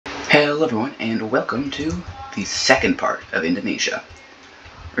Hello everyone, and welcome to the second part of Indonesia.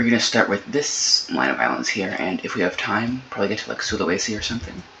 We're going to start with this line of islands here, and if we have time, probably get to like Sulawesi or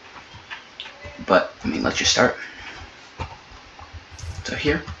something. But, let's just start. So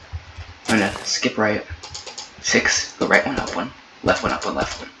here, I'm going to skip right 6, go right one, up one, left one, up one,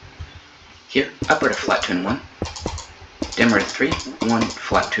 left one. Here, upward to flat 2 and 1, downward to 3, 1,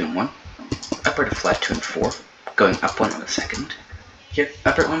 flat 2 and 1, upward to flat 2 and 4, going up 1 on the second. Here,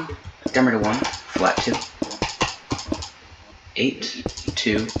 upward 1, downward to 1, flat 2, 8,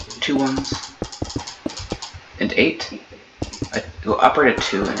 2, 2 ones, and 8. I go upward to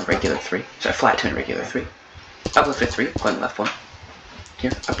 2 and a regular 3, so I flat 2 and a regular 3, uplift to 3, going left 1.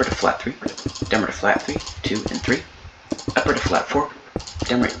 Here, upward to flat 3, downward to flat 3, 2 and 3, upward to flat 4,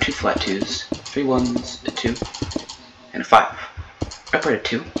 downward to 2 flat 2s, 3 1s, a 2, and a 5. Upward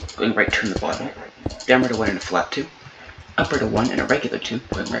to 2, going right 2 in the bottom, downward to 1 and a flat 2, upward to 1 and a regular 2,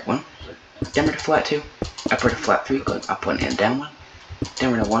 going right 1, downward to flat 2, upward to flat 3, going up 1 and down 1,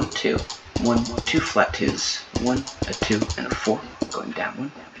 downward to 1, 2, 1, 2 flat 2s, 1, a 2, and a 4, going down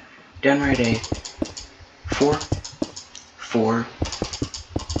 1, downward a 4, 4,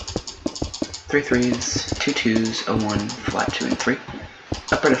 3 3s, 2 2s, a 1, flat 2 and 3,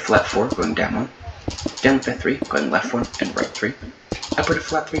 upward to flat 4, going down 1, downward to 3, going left 1 and right 3, upward to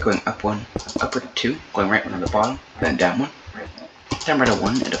flat 3, going up 1, upward to 2, going right 1 on the bottom, then down 1, downward to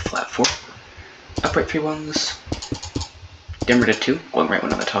 1 and a flat 4, upright 3 1s, downward to 2, going right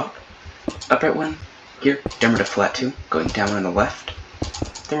 1 on the top, upright 1, here, downward to flat 2, going down 1 on the left,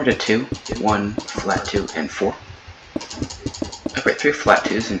 downward to 2, 1, flat 2, and 4, upright 3 flat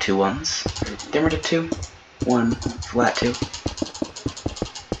 2s and 2 1s, downward to 2, 1, flat 2,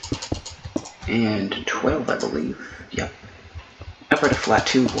 and 12 I believe, yep. Upward to flat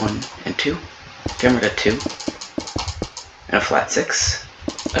 2, 1, and 2, downward to 2, and a flat 6,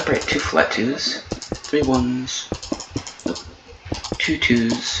 upright 2 flat 2s, 3 1s, 2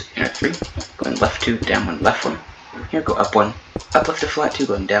 2s, and a 3, going left 2, down 1, left 1, here go up 1, uplift to flat 2,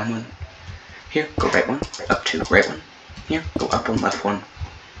 going down 1, here go right 1, up 2, right 1, here go up 1, left 1,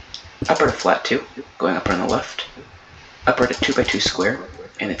 upward to flat 2, going up 1 on the left, upward to 2 by 2 square,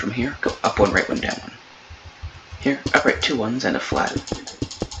 and then from here go up 1, right 1, down 1. Here, upright 2 1s and a flat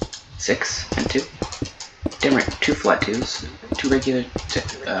 6 and 2. Downright 2 flat 2s, 2 regular,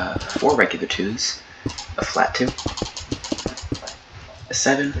 4 regular 2s, a flat 2, a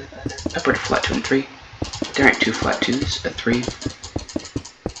 7, upward flat 2 and 3, downright 2 flat 2s, a 3,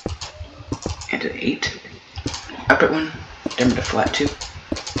 and an 8. Upright 1, downward to flat 2,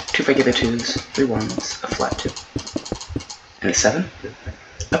 2 regular 2s, 3 1s, a flat 2, and a 7.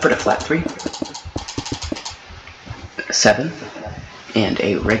 Upward to flat 3, 7, and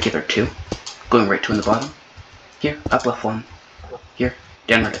a regular 2, going right 2 in the bottom, here, up left 1, here,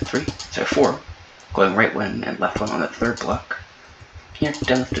 downward to 3, so 4, going right 1 and left 1 on the third block, here,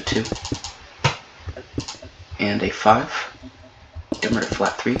 down left to 2, and a 5, downward to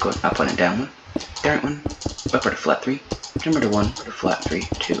flat 3, going up 1 and down 1, down right 1, upward to flat 3, downward to 1, to flat 3,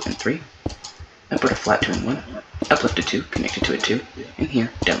 2, and 3, upward to flat 2 and 1, uplift to 2, connected to a 2, and here,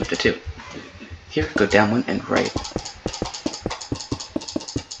 down left to 2. Here, go down 1 and right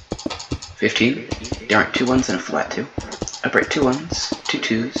 15, downright 2 1s and a flat 2, upright 2 1s, 2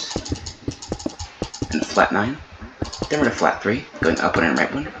 2s, and a flat 9, downward to flat 3, going up 1 and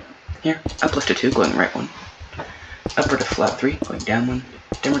right 1, here, uplift to 2, going right 1, upward to flat 3, going down 1,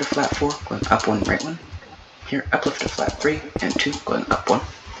 downward to flat 4, going up 1, right 1, here, uplift to flat 3, and 2, going up 1,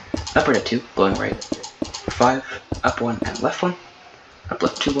 upward to 2, going right 5, up 1 and left 1,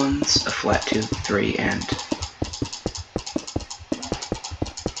 uplift 2 1s, a flat 2, 3, and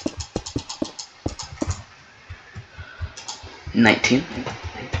 19.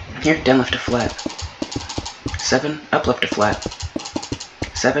 Here, down left to flat 7, up left to flat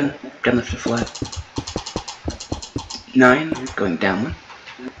 7, down left to flat 9, going down 1,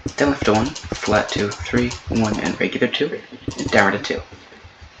 down left to 1, flat 2, 3, 1, and regular 2, and downward to 2.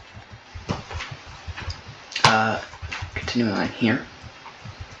 Continuing on here.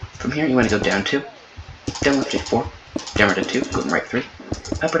 From here, you want to go down 2, down left to 4, downward to 2, going right 3,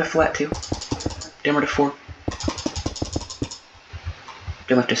 upward to flat 2, downward to 4,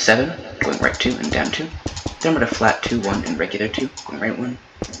 down left to 7, going right 2 and down 2, downward to flat 2, 1, and regular 2, going right 1,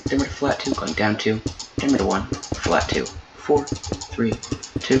 downward to flat 2, going down 2, downward to 1, flat 2, 4, 3,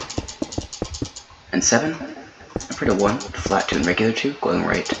 2, and 7, upward to 1, flat 2, and regular 2, going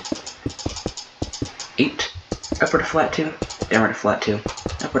right 8, upward to flat 2, downward to flat 2,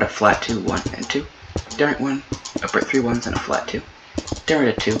 upward to flat 2, 1, and 2, downward 1, upward 3 1s and a flat 2,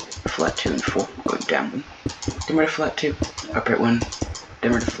 downward to 2, flat 2 and 4, going down 1, downward to flat 2, upward 1,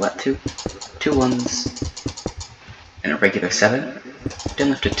 down to flat 2, 2 ones, and a regular 7, down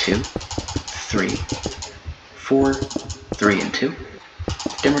left to 2, 3, 4, 3 and 2,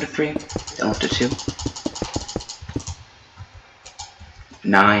 down to 3, down left to 2,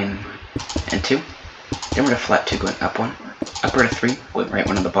 9 and 2, down to flat 2 going up 1, upper to 3 going right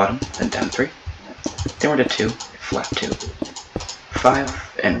 1 on the bottom, then down 3, down to 2, flat 2,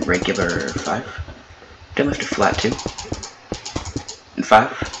 5 and regular 5, down left to flat 2, and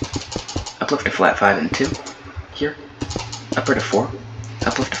 5, up left to flat 5 and 2, here, upper to 4,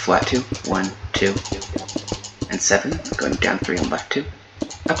 up left to flat 2, 1, 2, and 7, going down 3 and left 2,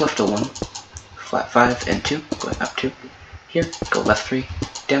 up left to 1, flat 5 and 2, going up 2, here, go left 3,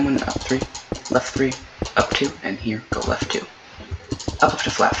 down 1 and up 3, left 3, up 2, and here, go left 2, up left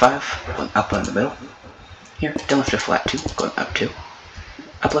to flat 5, going up 1 in the middle, here, down left to flat 2, going up 2,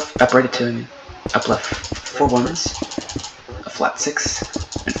 up right to 2, I mean, up left 4 ones, a flat 6,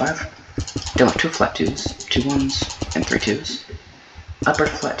 and 5, down left 2 flat 2s, 2 ones, and 3 2s, up right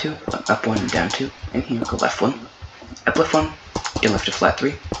to flat 2, up 1 and down 2, and here go left 1, up left 1, down left to flat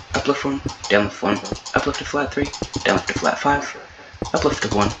 3, up left 1, down left 1, up left to flat 3, down left to flat 5, up left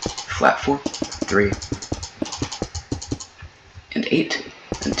to 1, flat 4, 3, and 8,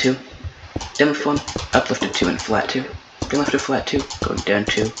 and 2, down left 1, up left to 2 and flat 2, down left to flat 2, going down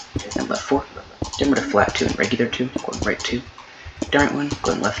 2, and left 4, down right to flat 2 and regular 2, going right 2, down right 1,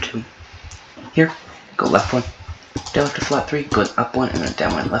 going left 2, here, go left 1, down left to flat 3, going up 1, and then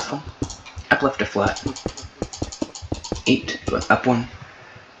down 1 and left 1, up left to flat 8, going up 1,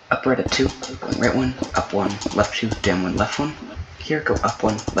 up right at 2, going right 1, up 1, left 2, down 1, left 1, here, go up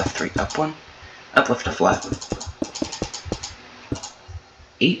 1, left 3, up 1, up left to flat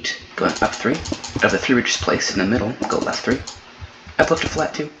 8, going up 3, of the 3 we just placed in the middle, go left 3, up left to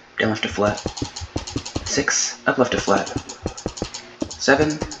flat 2, down left to flat 6, up left to flat 7,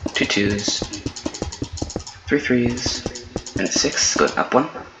 2 2s, 3 3s, and a 6, going up 1,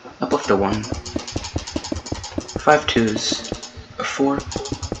 up left to 1, 5 2s, a 4,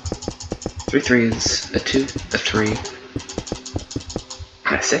 3 3s, a 2, a 3,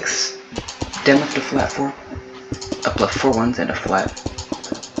 and a 6, down left to flat 4, up left 4 ones and a flat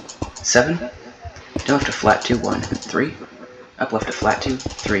 7, down left to flat 2, 1, and 3, up left to flat 2,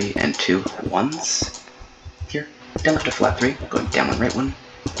 3, and 2 ones, here, down left to flat 3, going down 1, right 1,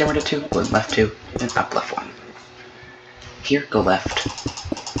 down right to 2, going left 2, and up left 1. Here, go left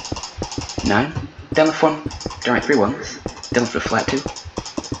 9, down left 1, down right 3 ones, down left to flat 2,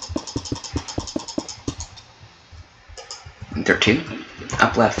 and 13,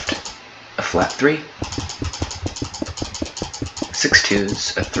 up left a flat 3, 6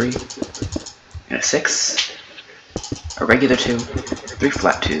 2s, a 3, and a 6, a regular 2, 3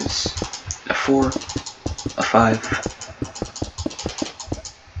 flat 2s, a 4, a 5,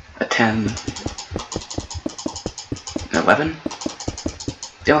 a 10, an 11,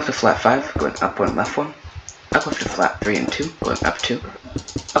 down left to flat 5, going up 1, left 1, up left to flat 3 and 2, going up 2,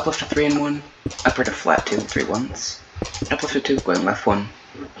 up left to 3 and 1, up right to flat 2, 3 ones, up left to 2, going left 1,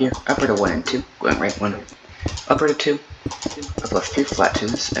 here, up right to 1 and 2, going right 1, up right to 2, up left 3 flat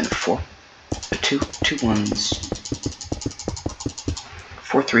 2s and a 4, a 2, 2 ones,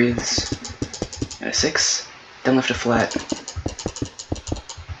 4 3s, and a 6, down left to flat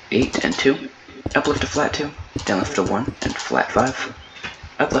 8 and 2, up left to flat 2, down left to 1 and flat 5,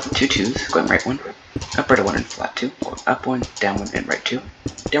 up left 2 2s, going right 1, up right to 1 and flat 2, going up 1, down 1 and right 2,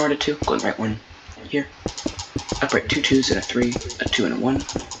 down right to 2, going right 1, here, up right 2 2s and a 3, a 2 and a 1, a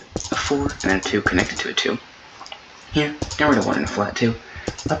 4, and then a 2 connected to a 2, here, down right to 1 and a flat 2,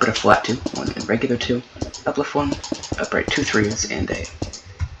 up right to flat 2, 1 and regular 2, up left 1, up right 2 3s and a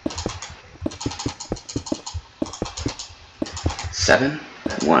 7,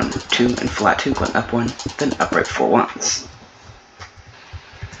 1, 2, and flat 2, going up 1, then upright 4 ones.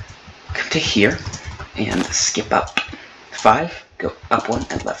 Come to here, and skip up 5, go up 1,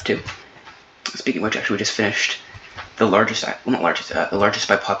 and left 2. Speaking of which, actually we just finished the largest, well not largest, the largest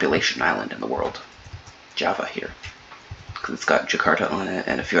by population island in the world, Java here. Because it's got Jakarta on it,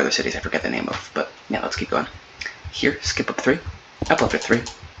 and a few other cities I forget the name of, but yeah, let's keep going. Here, skip up 3, up left to 3,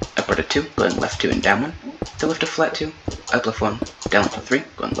 up right to 2, going left 2 and down 1, down left to flat 2, up left 1, down left to 3,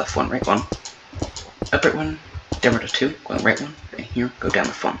 going left 1, right 1, up right 1, down right to 2, going right 1, and here, go down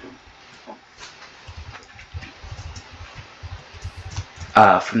left 1.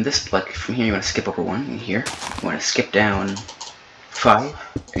 From this, like, from here you want to skip over 1, and here, you want to skip down 5,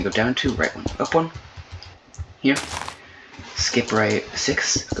 and go down 2, right 1, up 1, here, skip right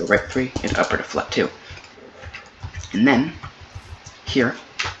 6, go right 3, and up right to flat 2. And then, here,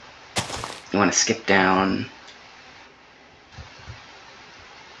 you want to skip down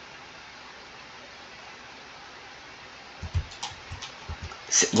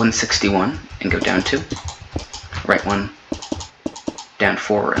 161 and go down 2, right 1, down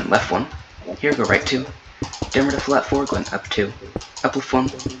 4 and left 1. Here go right 2, downward to flat 4, going up 2, up left 1,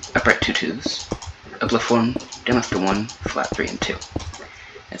 up right 2 twos, up left 1, down left to 1, flat 3 and 2.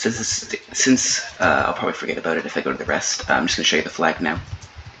 And since I'll probably forget about it if I go to the rest, I'm just going to show you the flag now.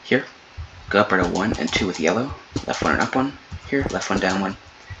 Here, go up right to 1 and 2 with yellow, left 1 and up 1, here, left 1, down 1,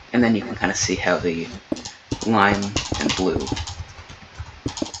 and then you can kind of see how the lime and blue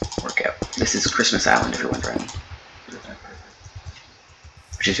work out. This is Christmas Island, if you're wondering.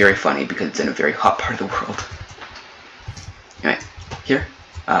 Which is very funny because it's in a very hot part of the world. Anyway, here,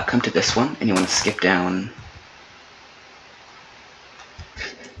 come to this one, and you want to skip down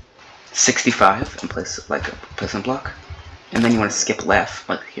 65 and place it like a placement block. And then you want to skip left,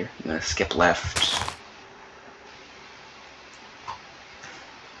 like here, you want to skip left.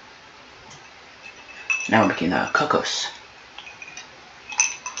 Now we're making cocos.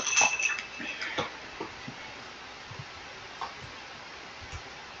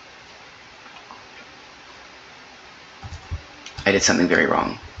 I did something very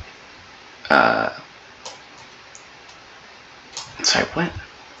wrong. Sorry, what?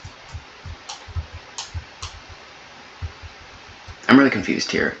 I'm really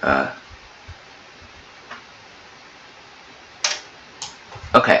confused here.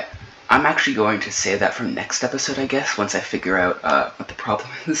 Okay, I'm actually going to say that for next episode, I guess, once I figure out what the problem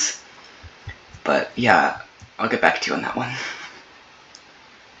is. But yeah, I'll get back to you on that one.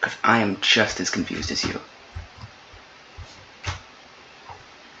 Because I am just as confused as you.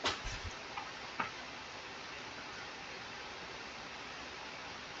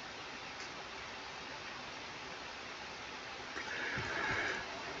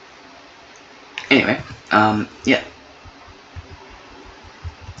 Anyway, yeah.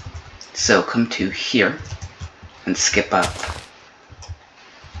 So come to here and skip up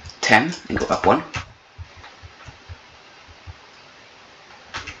 10 and go up 1.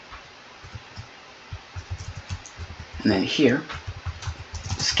 And then here,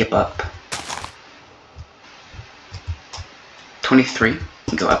 skip up 23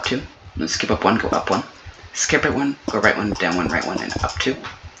 and go up 2. And then skip up 1, go up 1. Skip right 1, go right 1, down 1, right 1, and up 2.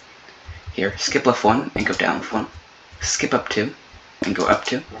 Here, skip left 1 and go down left 1. Skip up 2 and go up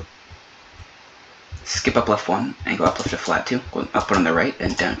 2. Skip up left 1 and go up left to flat 2, going up 1 on the right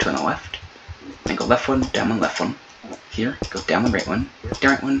and down 2 on the left. Then go left 1, down 1, left 1. Here, go down 1, right 1,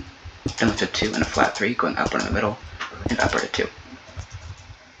 down right 1, down left to 2 and a flat 3, going up 1 in the middle, and up right to 2.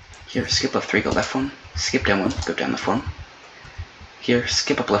 Here, skip left 3, go left 1, skip down 1, go down left 1. Here,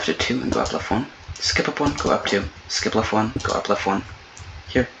 skip up left to 2 and go up left 1. Skip up 1, go up 2, skip left 1, go up left 1.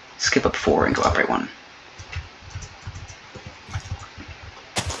 Here, skip up 4 and go up right 1.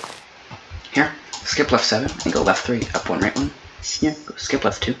 Here, skip left 7 and go left 3, up 1, right 1. Here, go skip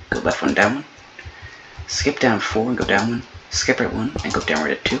left 2, go left 1, down 1. Skip down 4 and go down 1. Skip right 1 and go down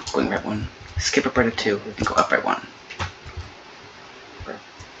right at 2, going right 1. Skip up right at 2 and go up right 1.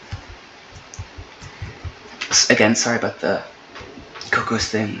 Again, sorry about the cocos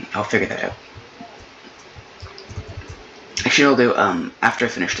thing. I'll figure that out. Actually, I'll do, after I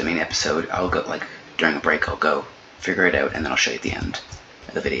finish the main episode, I'll go, like, during a break, I'll go figure it out, and then I'll show you at the end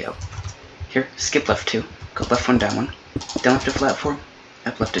of the video. Here, skip left 2, go left 1, down 1, down left to flat 4,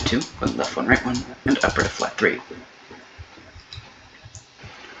 up left to 2, go left 1, right 1, and up right to flat 3.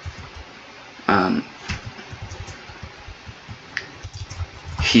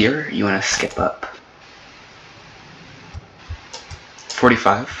 Here, you want to skip up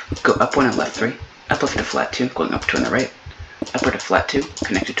 45, go up 1 and left 3, up left to flat 2, going up 2 on the right, up right to flat 2,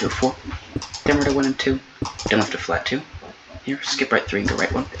 connected to a 4, down right to 1 and 2, down left to flat 2. Here, skip right 3 and go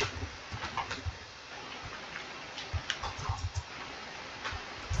right 1.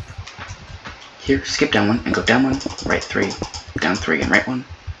 Here, skip down 1 and go down 1, right 3, down 3 and right 1.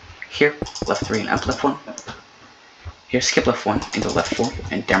 Here, left 3 and up left 1. Here, skip left 1 and go left 4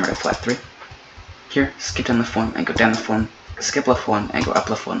 and down right to flat 3. Here, skip down left 1 and go down left 1. Skip left 1 and go up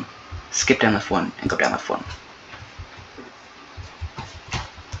left 1. Skip down left 1 and go down left 1.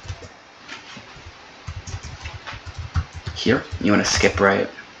 Here, you want to skip right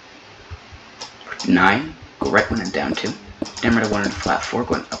 9, go right 1 and down 2. Down right to 1 and flat 4,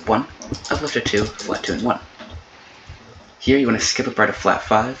 going up 1. Up left to 2, flat 2 and 1. Here, you want to skip up right to flat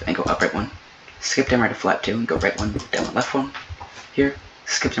 5 and go up right 1. Skip down right to flat 2 and go right 1, down 1, left 1. Here,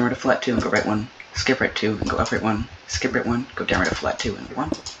 skip down right to flat 2 and go right 1. Skip right 2 and go up right 1. Skip right 1, go down right to flat 2 and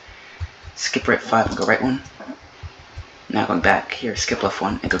 1. Skip right 5 and go right 1. Now going back, here, skip left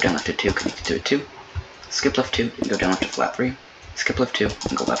 1 and go down left to 2, connected to a 2. Skip left 2 and go down left to flat 3. Skip left 2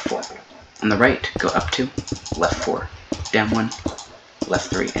 and go left 4. On the right, go up 2, left 4, down 1, left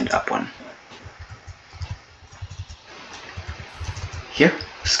 3, and up 1. Here,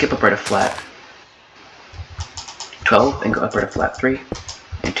 skip upright to flat 12 and go upright to flat 3,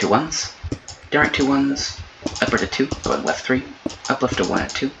 and 2 1s. Down right 2 1s, upright to 2, going left 3, up left to 1 and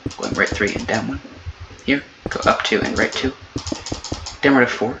 2, going right 3 and down 1. Here, go up 2 and right 2. Down right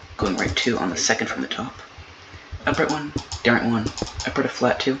to 4, going right 2 on the second from the top. Up right 1, down right 1, up right to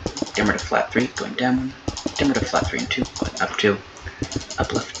flat 2, down right to flat 3, going down 1, down right to flat 3 and 2, going up 2,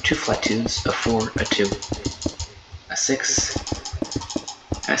 up left 2 flat 2s, a 4, a 2, a 6,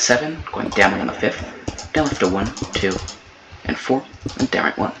 and a 7, going down 1 on the 5th, down left to 1, 2, and 4, and down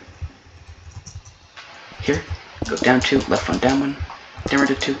right 1. Here, go down 2, left 1, down 1, down right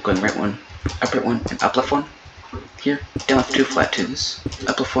to 2, going right 1, up right 1, and up left 1. Here, down left 2 flat 2s,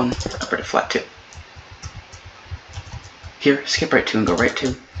 up left 1, up right to flat 2. Here, skip right 2 and go right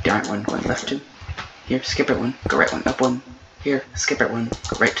 2, down right 1, going left 2. Here, skip right 1, go right 1, up 1. Here, skip right 1,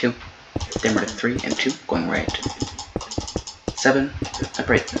 go right 2, down right 3 and 2, going right. 7, up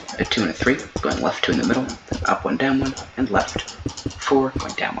right a 2 and a 3, going left 2 in the middle, then up 1, down 1, and left. 4,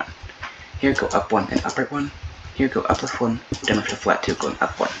 going down 1. Here, go up 1 and up right 1. Here, go up left 1, down left to flat 2, going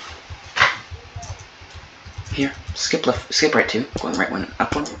up 1. Here, skip right 2, going right 1 and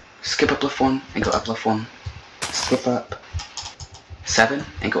up 1. Skip up left 1 and go up left 1. Skip up 7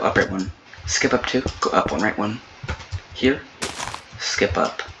 and go up right 1. Skip up 2, go up 1 right 1. Here, skip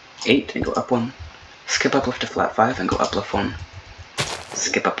up 8 and go up 1. Skip up left to flat 5 and go up left 1.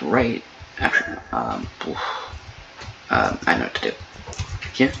 Skip up right. Actually, I know what to do.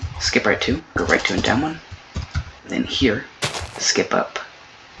 Here, skip right 2, go right 2 and down 1. Then here, skip up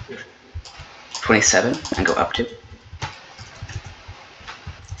 27 and go up 2.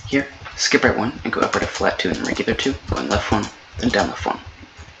 Here, skip right 1 and go up right to flat 2 and regular 2, going left 1, then down left 1.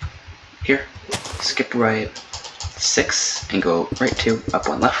 Here, skip right 6 and go right 2, up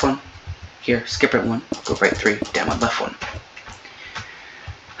 1, left 1. Here, skip right 1, go right 3, down 1, left 1.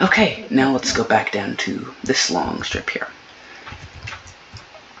 Okay, now let's go back down to this long strip here.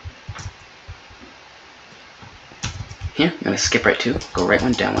 Here, I'm going to skip right 2, go right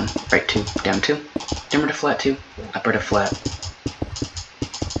 1, down 1, right 2, down 2, down right to flat 2, up right to flat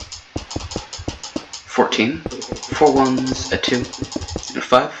 14, 4 1s, a 2, and a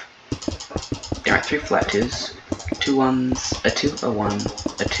 5, down right 3 flat 2s, 2 1s, a 2, a 1,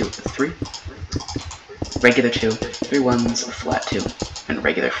 a 2, a 3, regular 2, 3 1s, a flat 2, and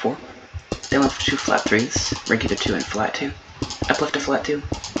regular 4, down left 2 flat 3s, regular 2 and flat 2, up left to flat 2,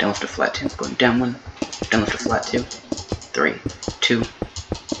 down left to flat 2, going down 1, down left to flat 2, 3, 2,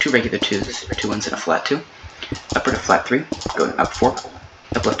 2 regular 2s, 2 1s and a flat 2, up right to flat 3, going up 4,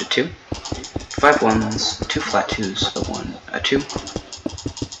 up left to 2, 5 1s, 2 flat 2s, a 1, a 2,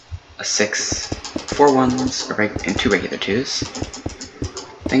 a 6, 4 1s, and 2 regular 2s,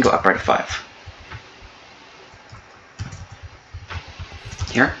 then go up right to 5.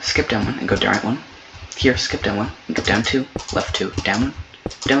 Here, skip down 1 and go down right 1. Here, skip down 1 and go down 2, left 2, down 1,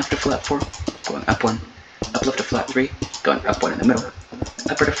 down left to flat 4, going up 1, up left to flat 3, going up 1 in the middle,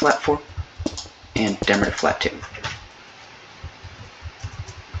 up right to flat 4, and down right to flat 2.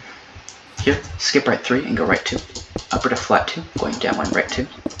 Here, skip right 3 and go right 2, up right to flat 2, going down 1, right 2,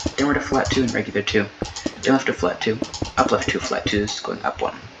 down right to flat 2 and regular 2, down left to flat 2, up left 2 flat 2s, going up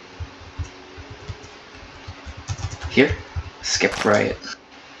 1. Here, skip right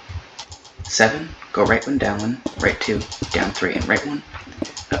 7, go right 1, down 1, right 2, down 3 and right 1,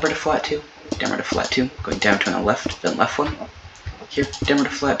 up right to flat 2, down right to flat 2, going down 2 on the left, then left 1. Here, down right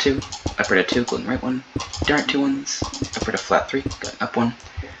to flat 2, up right to 2, going right 1, down right 2 1s, up right to flat 3, going up 1,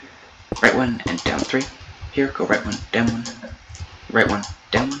 right 1 and down 3. Here, go right 1, down 1, right 1,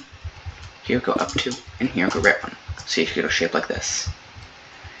 down 1. Here, go up 2, and here, go right 1. So you get a shape like this.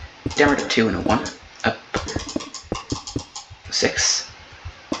 Down right to 2 and a 1, up 6,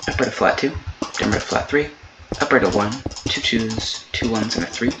 up right to flat 2, down right to flat 3, up right to 1, 2 2s, 2 1s and a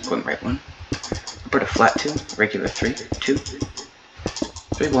 3, going right 1, up right to flat 2, regular 3, 2,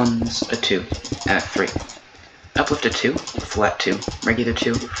 3 1s, a 2, and a 3, up left to 2, flat 2, regular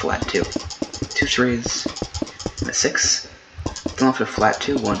 2, flat 2, 2 3s, and a 6, then left to flat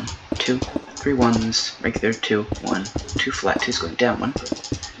 2, 1, 2, 3 1s, regular 2, 1, 2 flat 2s going down 1,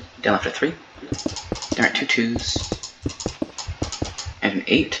 down left to 3, down right 2 2s, and an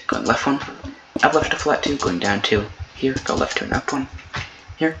 8, going left 1, up left to flat 2, going down 2, here, go left 2 and up 1,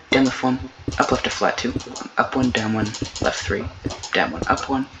 here, down left 1, up left to flat 2, up 1, down 1, left 3, down 1, up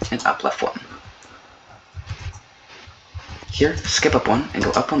 1, and up left 1. Here, skip up 1 and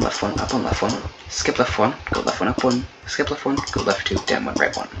go up 1, left 1, up 1, left 1, skip left 1, go left 1, up 1, skip left 1, go left 2, down 1,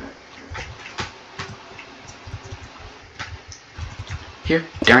 right 1. Here,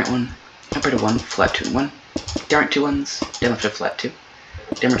 down right 1, up right 1, flat 2 and 1, down right 2 ones, down left to flat 2,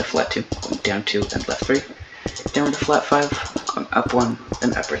 down right to flat 2, going down 2 and left 3, down right to flat 5, going up 1,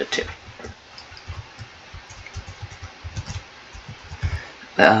 then up right to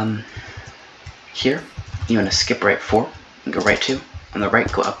 2. Here, you want to skip right 4 and go right 2. On the right,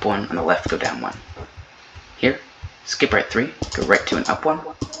 go up 1. On the left, go down 1. Here, skip right 3, go right 2 and up 1.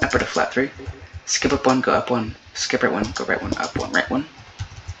 Up right to flat 3. Skip up 1, go up 1. Skip right 1, go right 1, up 1, right 1.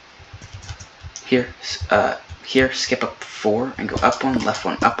 Here, skip up 4 and go up 1, left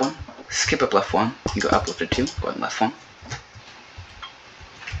 1, up 1. Skip up left 1 and go up left to 2, going left 1.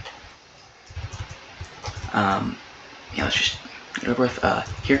 Yeah, let's just get over with.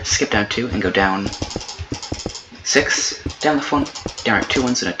 Here, skip down 2 and go down 6, down left 1, down right 2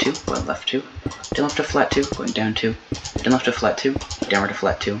 ones and a 2, going left 2, down left to flat 2, going down 2, down left to flat 2, down right to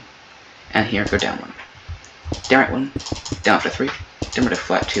flat 2, and here, go down 1. Down right 1, down left to 3, down right to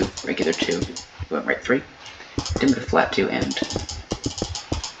flat 2, regular 2, going right 3, down right to flat 2 and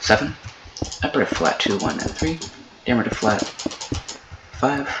 7, up right to flat 2, 1 and 3, down right to flat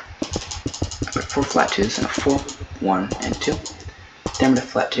 5, up right 4 flat 2s and a 4, 1 and 2, down right to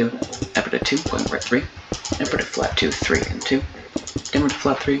flat 2, up right to 2, going right 3, up right to flat 2, 3 and 2, down right to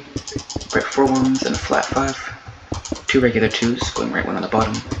flat 3, right 4 1s and a flat 5, 2 regular 2s, going right 1 on the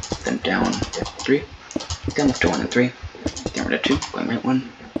bottom, then down 3, down left to 1 and 3, down right to 2, going right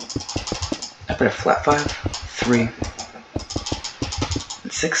 1, up right to flat 5, 3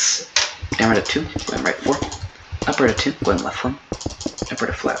 and 6, down right to 2, going right 4, up right to 2, going left 1, up right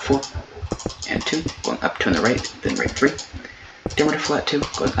to flat 4 and 2, going up 2 on the right, then right 3, down right to flat 2,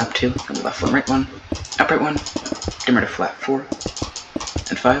 going up 2, and left 1, right 1, up right 1, down right to flat 4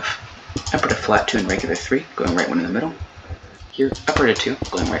 and 5, up right to flat 2 and regular 3, going right 1 in the middle. Here, up right to 2,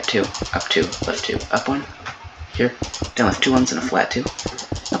 going right 2, up 2, left 2, up 1. Here, down left 2 ones and a flat 2,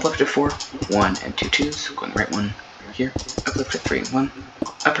 up left to 4, 1 and 2 2s, going right 1. Here, up left to 3 and 1,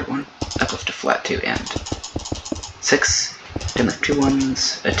 up right 1, up left to flat 2 and 6, down left 2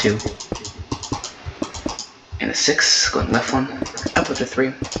 ones, a 2, and a 6, going left 1, up left to 3,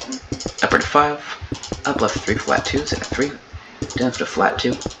 up right to 5, up left 3 flat 2s and a 3, down left to flat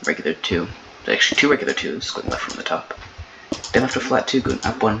 2, regular 2, actually 2 regular 2s, going left from the top, down left to flat 2, going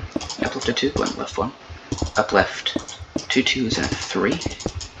up 1, up left to 2, going left 1, up left 2 2s and a 3,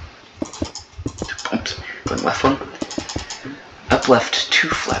 oops, going left 1, up left 2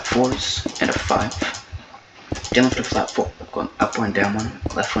 flat 4s and a 5, down left to flat 4, going up 1, down 1,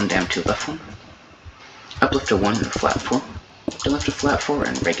 left 1, down 2, left 1, up left to 1 and a flat 4, down left to flat 4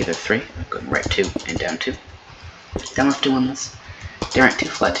 and regular 3, going right 2 and down 2, down left 2 1s, down right 2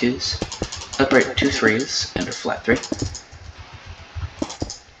 flat 2s, up right 2 3s and a flat 3.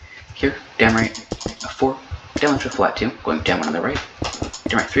 Here, down right a 4, down left to flat 2, going down 1 on the right,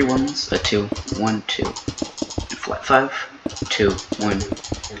 down right 3 1s, a 2, 1, 2, and flat 5, 2, 1,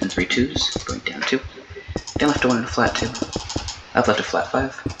 and 3 2s, going down 2, down left to 1 and a flat 2, up left to flat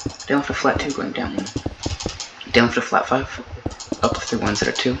 5, down left to flat 2, going down 1, down left to flat 5, up left 3 1s at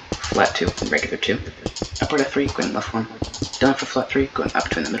a 2, flat 2, and regular 2, up right to 3, going left 1, down left to flat 3, going up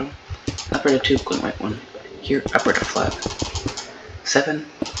 2 in the middle, up right to 2, going right 1, here, up right to flat 7,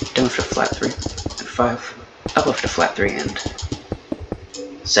 down left to flat 3, and 5, up left to flat 3, and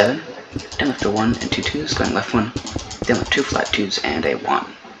 7, down left to 1 and 2 2s, going left 1, down left 2 flat 2s, and a 1.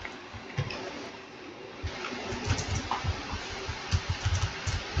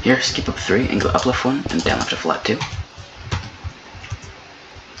 Here, skip up 3 and go up left 1 and down left to flat 2.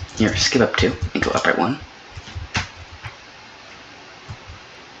 Here, skip up 2 and go up right 1.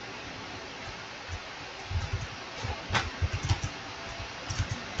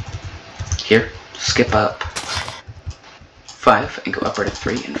 Here, skip up 5 and go up right to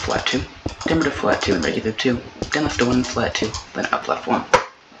 3 and flat 2, down right to flat 2 and regular 2, down left to 1 and flat 2, then up left 1.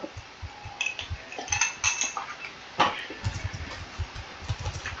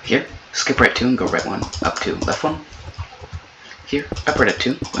 Here, skip right 2 and go right 1, up 2, left 1. Here, up right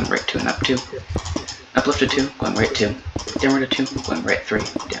to 2, going right 2 and up 2, up left to 2, going right 2, down right to 2, going right 3,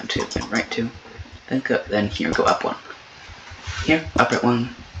 down 2 and right 2, then here go up 1. Here, up right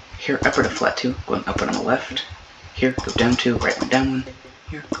 1. Here, up right to flat 2, going up 1 on the left. Here, go down 2, right 1, down 1.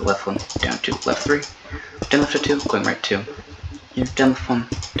 Here, go left 1, down 2, left 3. Down left to 2, going right 2. Here, down left 1,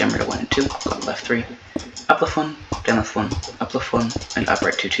 down right to 1 and 2, going left 3. Up left 1, down left 1, up left 1, and up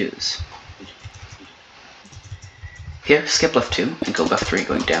right 2 2s. Here, skip left 2 and go left 3,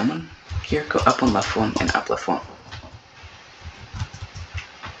 going down 1. Here, go up 1, left 1, and up left 1.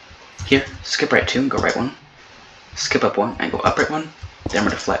 Here, skip right 2 and go right 1. Skip up 1 and go up right 1. Down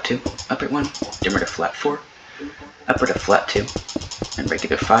right to flat 2, up right 1, down right to flat 4, up right to flat 2, and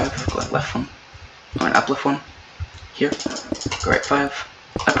regular 5, going left 1, or an uplift 1. Here, go right 5,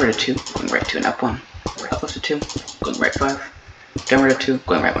 upper to 2, going right 2 and up 1, uplift to 2, going right 5, downward to 2,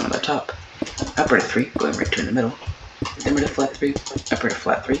 going right 1 on the top, upper to 3, going right 2 in the middle, downward to flat 3, upper to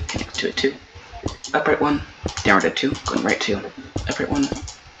flat 3, connect to a 2, upright 1, downward to 2, going right 2, upright 1,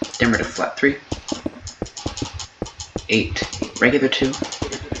 downward to flat 3, 8, regular 2,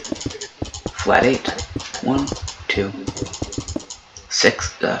 flat 8, 1, 2, 6,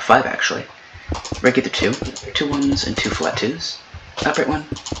 5 actually, regular 2, 2 1s and 2 flat 2s, upright 1,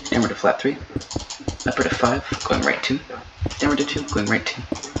 downward to flat 3, upper to 5, going right 2, downward to 2, going right 2,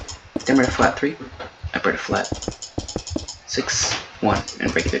 downward to flat 3, upper to flat 6, 1,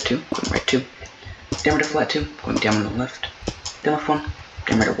 and regular 2, going right 2, downward to flat 2, going down on the left, down left 1,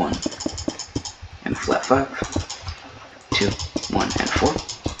 downward to 1, and flat 5, 2, 1, and 4,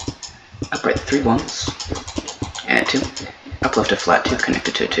 upright 3 1s, and a 2, up left to flat 2,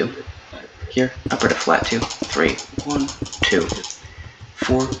 connected to a 2, here, upper to flat 2, 3, 1, 2,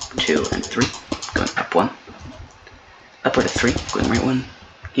 4, 2, and 3, going up 1, upper to 3, going right 1,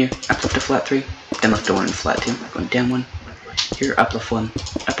 here, up left to flat 3, down left to 1 and flat 2, going down 1, here, up left 1,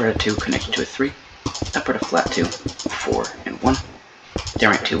 upper to 2, connected to a 3, upper to flat 2, 4, and 1,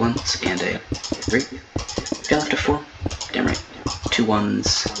 down right 2 1s, and a 3, down left to 4, down right 2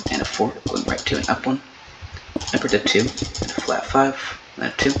 1s, and a 4, going right 2 and up 1, upper to 2, and a flat 5, and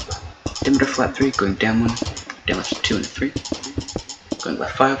a 2, down to flat 3, going down 1, down left to 2 and a 3, going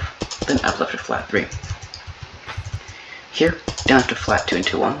left 5, then up left to flat 3. Here, down left to flat 2 and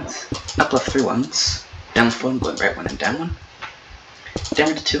 2 1s, up left 3 1s, down left 1, going right 1 and down 1,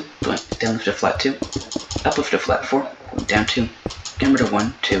 downward to 2, going down left to flat 2, up left to flat 4, going down 2, downward to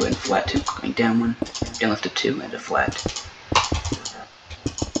 1, 2, and flat 2, going down 1, down left to 2, and a flat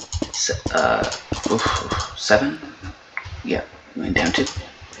 7, yeah, going down 2,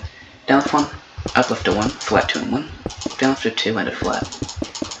 down left 1, up left to 1, flat 2 and 1, down left to 2, and a flat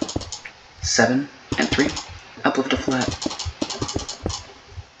 7 and 3, up left to flat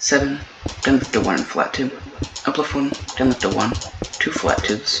 7, down left to 1 and flat 2, up left 1, down left to 1, 2 flat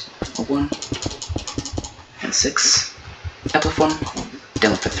 2s, a 1, and 6, up left 1,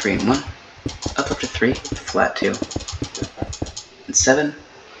 down left to 3 and 1, up left to 3, flat 2, and 7,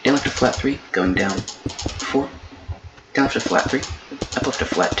 down left to flat 3, going down 4, down left to flat 3, up left to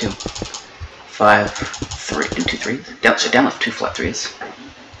flat 2, 5, 3, and 2 3s, so down left 2 flat 3s,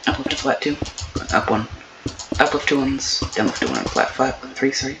 up left to flat 2, going up 1, up left 2 1s, down left to 1 and flat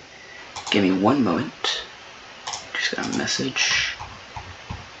 3, sorry. Give me one moment. Just got a message.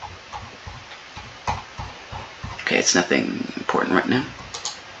 Okay, it's nothing important right now.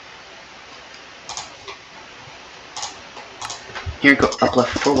 Here, go up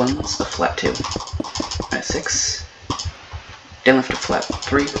left 4 1s, a flat 2, and a 6. Down left to flat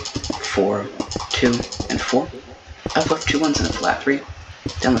 3, 4, 2, and 4. Up left 2 1s and a flat 3.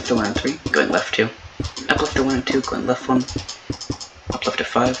 Down left to 1 and 3, going left 2. Up left to 1 and 2, going left 1. Up left to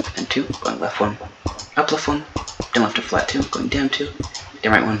 5 and 2, going left 1. Up left 1, down left to flat 2, going down 2.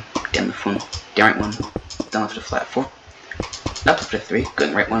 Down right 1, down left 1, down right 1, down left to flat 4. Up left to 3,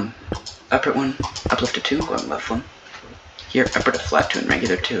 going right 1. Up right 1, up left to 2, going left 1. Here, upper to flat 2 and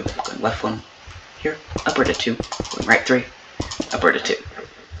regular 2, going left 1. Here, upper to 2, going right 3, upper to 2.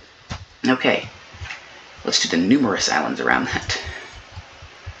 Okay, let's do the numerous islands around that.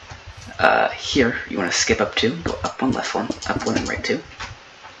 Here, you want to skip up 2, go up 1, left 1, up 1, and right 2.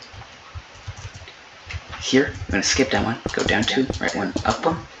 Here, you're going to skip down 1, go down 2, right 1, up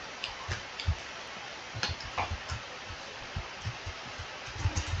 1.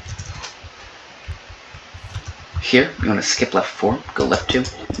 Here, you want to skip left 4, go left 2,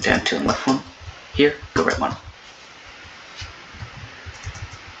 down 2 and left 1. Here, go right 1.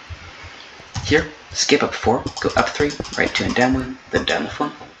 Here, skip up 4, go up 3, right 2 and down 1, then down left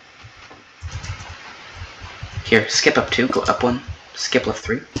 1. Here, skip up 2, go up 1, skip left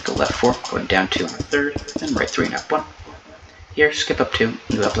 3, go left 4, going down 2 and a third, then right 3 and up 1. Here, skip up 2,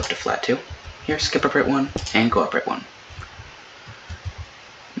 and go up left to flat 2. Here, skip up right 1, and go up right 1.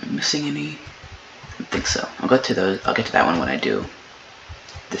 Am I missing any? I don't think so. I'll get to that one when I do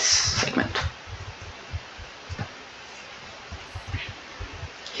this segment.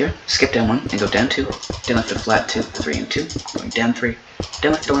 Here, skip down 1 and go down 2, down left to flat 2, 3 and 2, going down 3,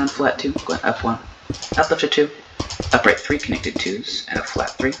 down left to 1 and flat 2, going up 1, up left to 2, up right 3 connected 2s, and a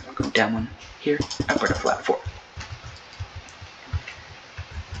flat 3, going down 1, here, upward to flat 4.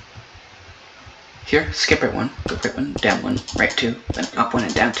 Here, skip right 1, go right 1, down 1, right 2, then up 1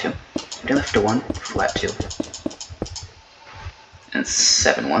 and down 2, down left to 1, flat 2, and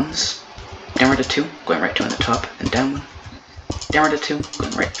 7 1s, downward to 2, going right 2 on the top, and down 1, downward to 2,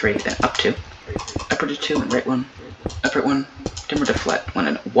 going right 3, then up 2, upward to 2 and right 1, upward 1, downward to flat 1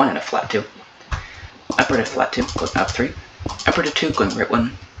 and a flat 2, upward to flat 2, going up 3, upward to 2, going right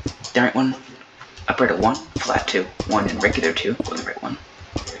 1, down right 1, upward to 1, flat 2, 1 and regular 2, going right 1,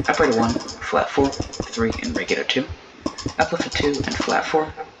 upward to 1, flat 4, 3 and regular 2, uplift to 2 and flat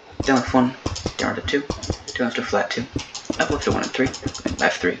 4, down left 1, downward to 2, down left to flat 2, uplift to 1 and 3, and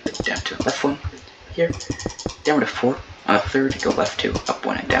left 3, down 2, left 1, here, downward to 4, on a third, go left 2, up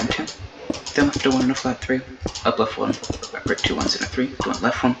 1 and down 2, down left to 1 and a flat 3, up left 1, right 2 ones and a 3, going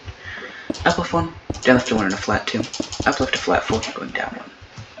left 1, up left 1, down left to 1 and a flat 2, up left to flat 4, going down 1.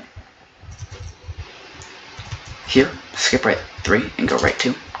 Here, skip right 3 and go right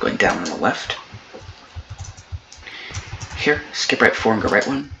 2, going down on the left. Here, skip right 4 and go right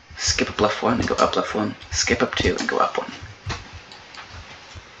 1, skip up left 1 and go up left 1, skip up 2 and go up 1.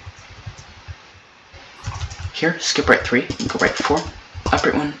 Here, skip right 3 and go right 4, up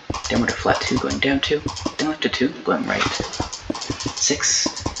right 1, downward to flat 2, going down 2, down left to 2, going right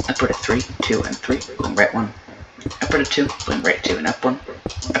 6, upward to 3, 2 and 3, going right 1, upward to 2, going right 2 and up 1,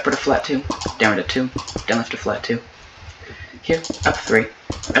 upward to flat 2, downward to 2, down left to flat 2. Here, up 3,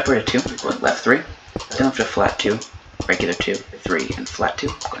 upward to 2, going left 3, down left to flat 2, regular 2, 3 and flat 2,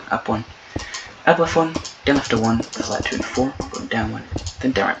 going up 1, up left 1, down left to 1, flat 2 and 4, going down 1,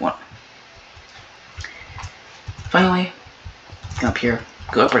 then down right 1. Finally, come up here,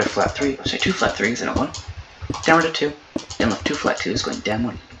 go upward to flat 3, so 2 flat 3s and a 1, downward to 2, down left 2 flat 2s, going down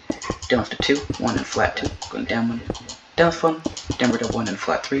 1, down left to 2, 1 and flat 2, going down 1, down left 1, downward to 1 and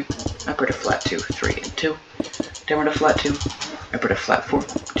flat 3, upward to flat 2, 3 and 2, downward to flat 2, upward to flat 4,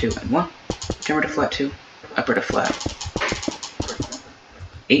 2 and 1, downward to flat 2, upward to flat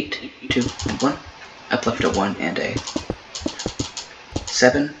 8, 2 and 1, up left to 1 and a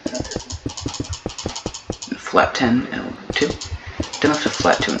 7, and flat 10 and 2, down left to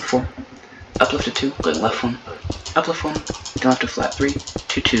flat 2 and 4, up left to 2, going left 1, up left 1, down left to flat 3,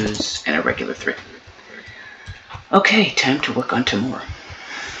 2 2s, and a regular 3. Okay, time to work on Timor.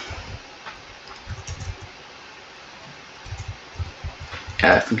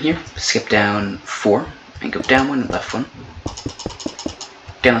 From here, skip down 4 and go down 1 and left 1.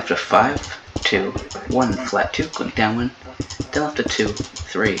 Down left to 5, 2, 1 flat 2, going down 1. Down left to 2,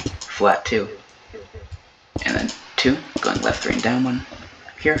 3, flat 2. And then 2, going left 3 and down 1.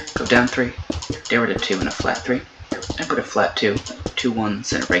 Here, go down 3, downward to 2 and a flat 3. Upward to flat 2, 2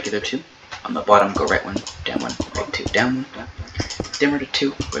 1s and a regular 2. On the bottom, go right 1, down 1, right 2, down 1. Downward to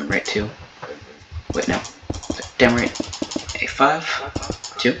 2, going right 2. Wait, no. Down right, a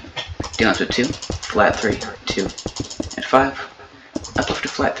 5, 2. Down left to 2, flat 3, 2, and 5. Up left to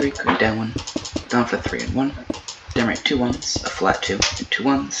flat 3, going down 1. Down left to 3 and 1. Down right 2 1s, a flat 2, and 2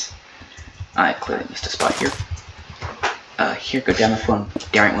 1s. I clearly missed a spot here. Here, go down left 1,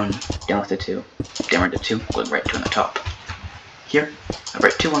 down right 1, down left to 2, downward to 2, going right 2 on the top. Here, up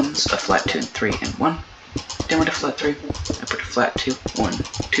right 2 1s, a flat 2 and 3 and 1. Downward to flat 3, upward to flat 2, 1,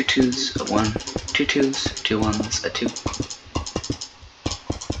 2 2s, a 1, 2 2s, 2 1s, a 2.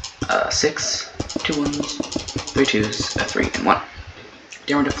 6, 2 1s, 3 2s, a 3 and 1.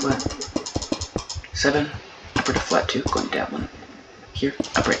 Downward to flat 7, upward to flat 2, going down 1. Here,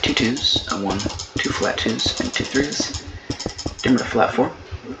 upright 2 2s, a 1, 2 flat 2s, and 2 3s. Downward to flat 4,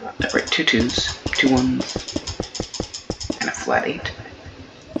 upright 2 2s, 2 1s, and a flat 8.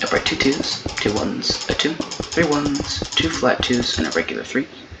 Upright 2 2s, 2 1s, a 2, 3 1s, 2 flat 2s, and a regular 3.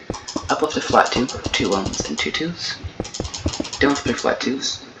 Up left to flat 2, 2 1s, and 2 2s. Down left 3 flat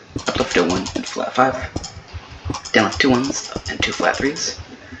 2s, up left to 1 and flat 5. Down left 2 1s, and 2 flat 3s.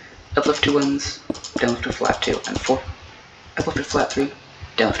 Up left 2 1s, down left to flat 2 and 4. Up left to flat 3,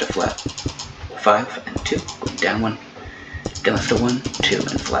 down left to flat 5 and 2, going down 1. Down left to 1, 2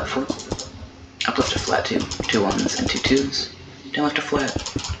 and flat 4. Up left to flat 2, 2 1s and 2 2s. Down left to flat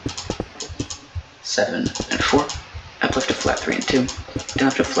 7 and 4. Up left to flat 3 and 2. Down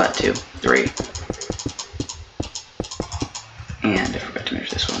left to flat 2, 3. And I forgot to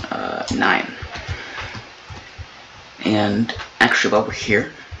measure this one, 9. And actually while we're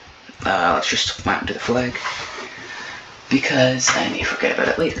here, let's just mount to the flag, because I may forget about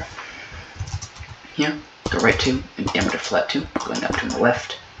it later. Here, go right 2 and downward to flat 2, going up to the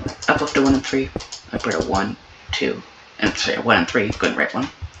left. Up left to 1 and 3, upward to 1, 2, and 1 and 3, going right 1.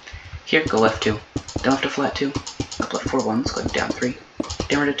 Here, go left 2, down left to flat 2, up left 4 1s, going down 3,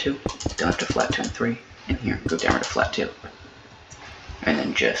 downward to 2, down left to flat 2 and 3, and here, go downward to flat 2. And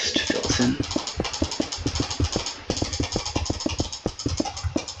then just fill this in.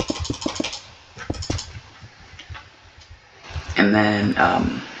 And then,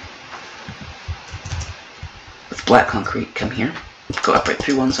 with flat concrete, come here, go upright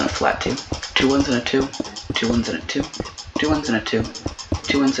 3 1s and a flat 2, 2 1s and a 2, 2 1s and a 2, 2 1s and a 2,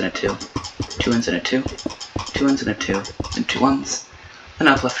 2 1s and a 2, 2 1s and a 2, 2 1s and a 2, and 2 1s, then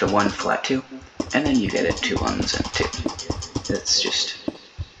uplift a 1, flat 2, and then you get it 2 1s and 2. It's just,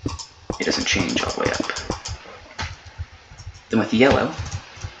 it doesn't change all the way up. Then with yellow,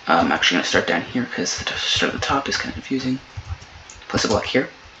 I'm actually going to start down here because the start at the top is kind of confusing. Place a block here,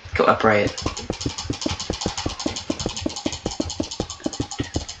 go upright,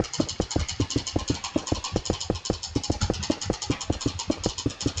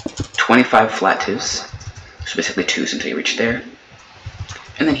 25 flat 2s, so basically 2s until you reach there.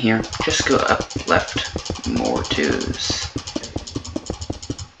 And then here, just go up, left, more 2s.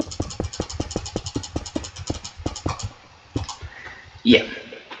 Yeah.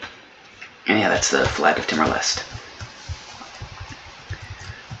 And yeah, that's the flag of Timor-Leste.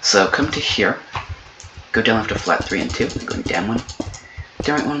 So come to here, go down left to flat 3 and 2, going down 1,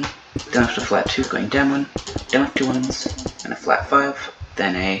 down right 1, down left to flat 2, going down 1, down left 2 1s, and a flat 5,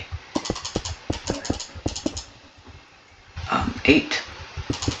 then a 8,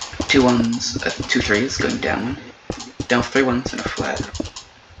 2 1s, 2 3s, going down 1, down 3 1s, and a flat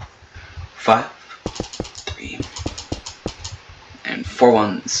 5, 3, and 4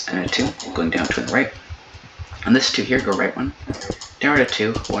 1s, and a 2, going down 2 and right. On this 2 here, go right 1, down right a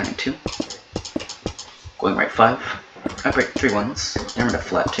 2, 1 and 2, going right 5, upright 3 1s, down right a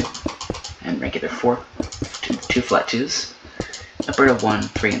flat 2, and regular 4, 2 flat 2s, upright a 1,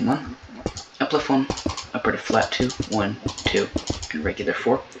 3 and 1, uplift 1, upright a flat 2, 1, 2, and regular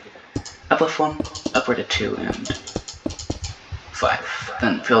 4, uplift 1, upright a 2 and 5.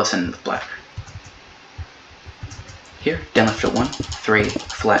 Then fill this in with black. Here, down left at 1, 3,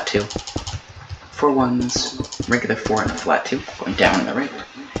 flat 2, 4 1s, regular 4 and a flat 2, going down on the right,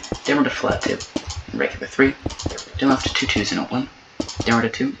 down right a flat 2, and regular 3, down left to 2 2s and a 1, down right a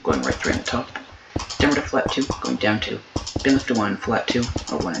 2, going right 3 on the top, down right a flat 2, going down 2, down left to 1, flat 2,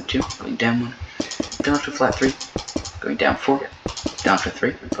 or 1 and 2, going down 1, down left to flat 3, going down 4, down left to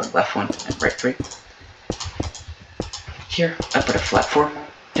 3, going left 1, and right 3. Here, upright a flat 4,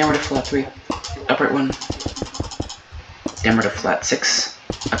 down right a flat 3, upright 1, down right a flat 6,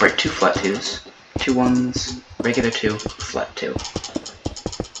 upright 2 flat 2s, 2 1s, regular 2, flat 2.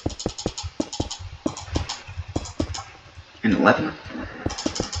 And 11,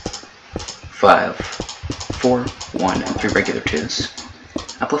 5, 4, 1, and 3 regular 2s.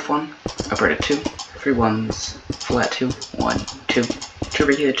 Uplift 1, upright a 2, 3 1s, flat 2, 1, 2, 2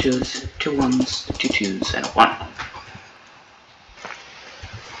 regular 2s, 2 1s, 2 2s, and a 1.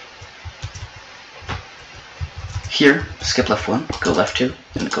 Here, skip left 1, go left 2,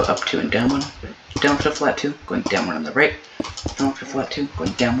 then go up 2 and down 1, down left to flat 2, going down 1 on the right, down left to flat 2,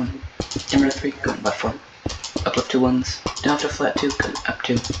 going down 1, down right 3, going left 1, uplift 2 1s, down left to flat 2, going up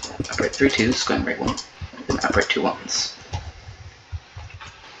 2, upright 3 2s, going right 1, then upright 2 1s.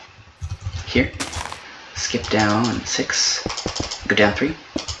 Here, skip down 6, go down 3,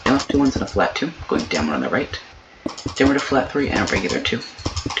 down left 2 1s and a flat 2, going down 1 on the right, down right a flat 3 and a regular 2,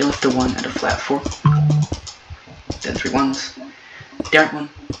 down left to 1 and a flat 4, then 3 1s, down right 1,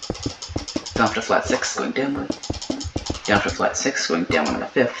 down left to flat 6, going down 1, down left to flat 6, going down 1 on the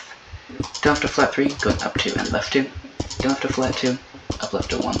 5th, down left to flat 3, going up 2 and left 2, down left to flat 2, up left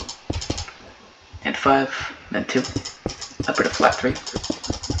to 1, and 5, then 2, up to flat 3,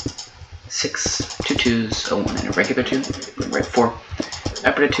 6, 2 2s, a 1 and a regular 2, going right 4,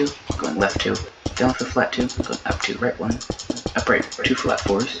 upright 2, going left 2, down left to flat 2, going up 2, right 1, upright 2 flat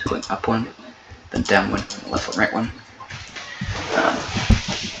 4s, going up 1, then down 1, left 1, right 1.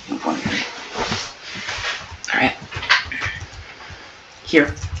 Move 1 here. Alright.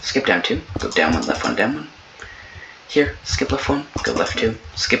 Here, skip down 2, go down 1, left 1, down 1. Here, skip left 1, go left 2,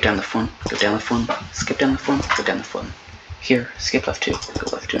 skip down left 1, go down left 1, skip down left 1, go down left 1. Here, skip left 2,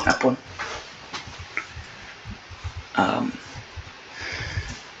 go left 2 and up 1.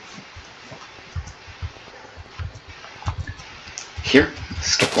 Here,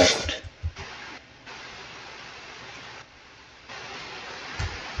 skip left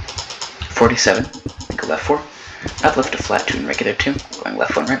 47, go left 4, up left to flat 2 and regular 2, going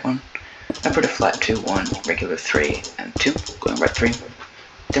left 1, right 1, upper to flat 2, 1, regular 3, and 2, going right 3,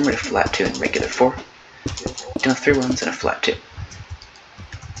 down right to flat 2 and regular 4, down 3 1s and a flat 2.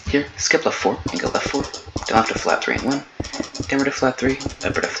 Here, skip left 4 and go left 4, down left to flat 3 and 1, down right to flat 3,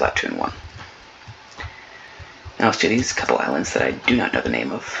 upper to flat 2 and 1. Now let's do these couple islands that I do not know the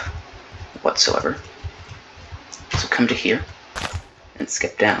name of whatsoever. So come to here and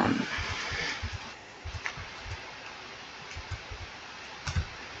skip down.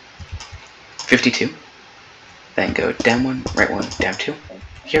 $52, then go down 1, right 1, down 2.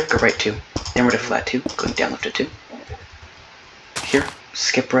 Here, go right 2, downward to flat 2, going down left to 2. Here,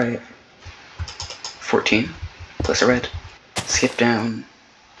 skip right 14, plus a red, skip down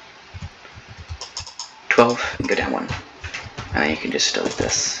 12, and go down 1. And then you can just delete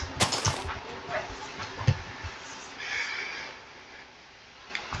this.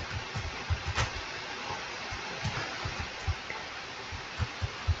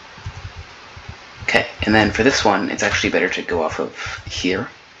 Okay, and then for this one, it's actually better to go off of here.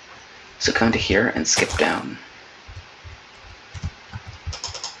 So come to here and skip down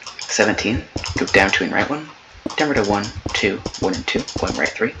 17, go down 2 and right 1, downward to 1, 2, 1 and 2, going right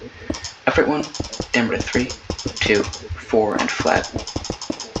 3, up right 1, downward to 3, 2, 4 and flat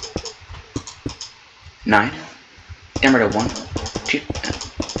 9, downward to 1, 2,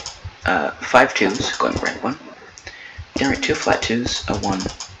 5 2s, going right 1, downward 2 flat 2s, a 1,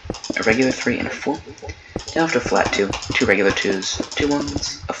 a regular 3 and a 4, down left to flat 2, 2 regular 2s, 2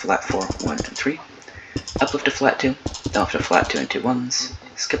 1s, a flat 4, 1 and 3, up left to flat 2, down left to flat 2 and 2 1s,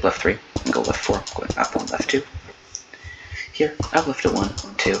 skip left 3, and go left 4, going up 1, left 2. Here, up left to 1,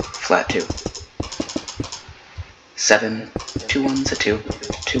 2, flat 2, 7, 2 1s, a 2,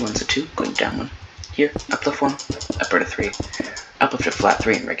 2 1s, a 2, going down 1. Here, up left 1, up right to 3, up left to flat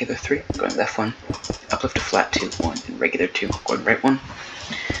 3 and regular 3, going left 1, up left to flat 2, 1 and regular 2, going right 1,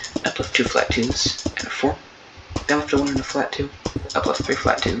 up left 2 flat 2s and a 4, down left to 1 and a flat 2, up left 3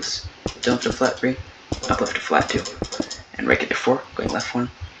 flat 2s, down left to flat 3, up left to flat 2, and regular 4, going left 1,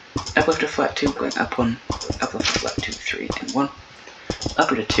 up left to flat 2, going up 1, up left to flat 2, 3 and 1,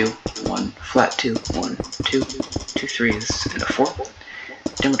 upper to 2, 1, flat 2, 1, 2, 2 3s and a 4,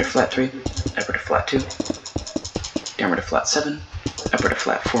 downward to flat 3, upper to flat 2, downward to flat 7, upper to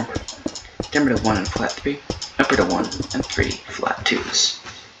flat 4, downward to 1 and flat 3, upper to 1 and 3 flat 2s.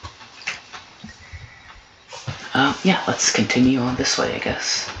 Yeah, let's continue on this way, I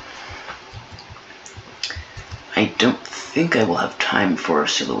guess. I don't think I will have time for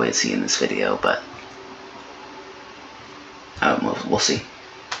Sulawesi in this video, but we'll see.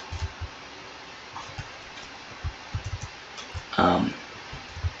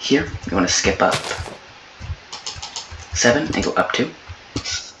 Here, you want to skip up 7 and go up 2.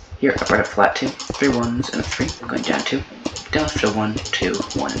 Here, up right to flat 2, 3 1s and a 3, going down 2, down left to 1, 2,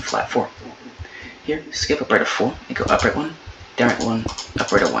 1 and flat 4. Here, skip up right to 4 and go up right 1, down right 1,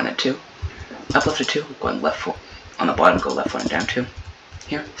 up right to 1 and 2, up left to 2, going left 4. On the bottom, go left 1 and down 2.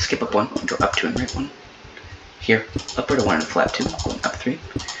 Here, skip up 1 and go up 2 and right 1. Here, up right to 1 and flat 2, going up 3.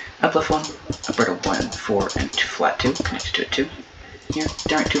 Up left 1, up right to 1 and 4 and 2 flat 2, connected to a 2. Here,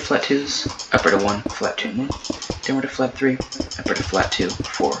 down right 2 flat 2s, up right to 1, flat 2 and 1. Downward to flat 3, up right to flat 2,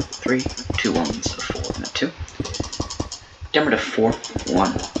 4, 3, 2 1s, a 4 and a 2. Downward to 4,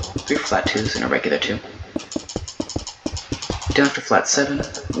 1, 3 flat 2s and a regular 2. Down left to flat 7,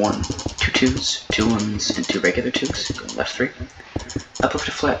 1, 2 2s, 2 1s, and 2 regular 2s, going left 3. Up left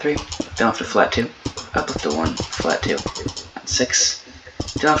to flat 3, down left to flat 2, up left to 1, flat 2, and 6.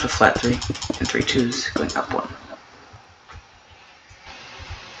 Down left to flat 3, and 3 2s, going up 1.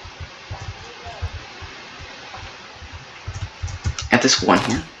 At this 1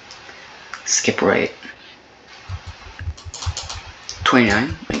 here, skip right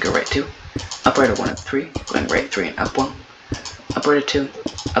 29 and go right 2, up right to 1 and 3, going right 3 and up 1, up right to 2,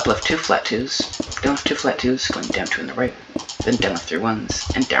 up left 2 flat 2s, down left 2 flat 2s, going down 2 in the right, then down left 3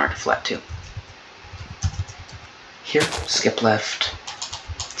 1s, and down right to flat 2. Here, skip left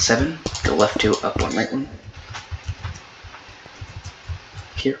 7, go left 2, up 1, right 1.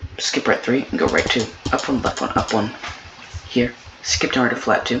 Here, skip right 3 and go right 2, up 1, left 1, up 1. Here, skip down right to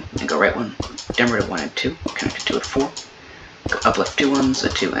flat 2 and go right 1, down right to 1 and 2, connected to a 4. Go up left 2 1s, a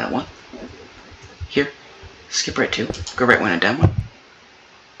 2 and a 1. Here, skip right 2, go right 1 and down 1.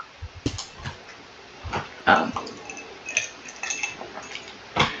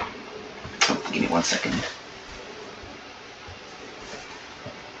 Give me 1 second.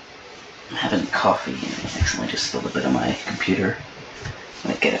 I'm having coffee and I accidentally just spilled a bit on my computer.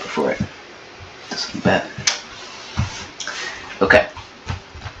 I'm gonna get it before it does something bad. Okay.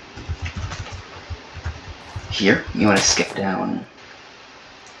 Here, you want to skip down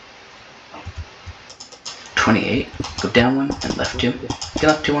 28, go down 1 and left 2, down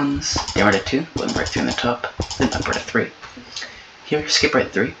left 2 1s, down right to 2, going right 3 on the top, then up right to 3. Here, skip right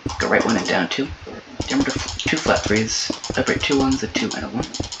 3, go right 1 and down 2, down right to 2 flat 3s, up right 2 1s, a 2 and a 1,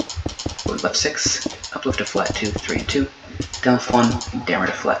 go left 6, up left to flat 2, 3 and 2, down left 1, and down right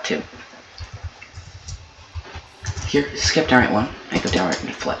to flat 2. Here, skip down right 1, and go down right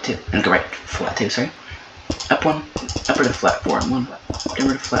into flat 2, and go right flat 2, sorry. Up 1, up right to flat 4 and 1, down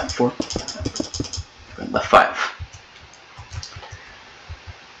right to flat 4, going left 5.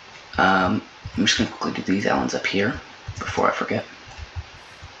 I'm just going to quickly do these Allens up here before I forget.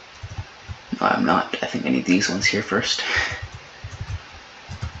 No, I'm not. I think I need these ones here first.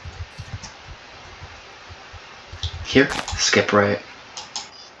 Here, skip right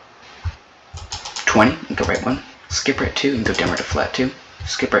 20 and go right 1. Skip right 2 and go down right to flat 2.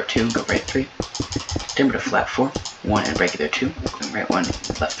 Skip right 2 and go right 3. Down right to flat 4. 1 and regular 2. Going right 1,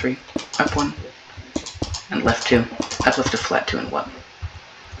 left 3. Up 1 and left 2. Up left to flat 2 and 1.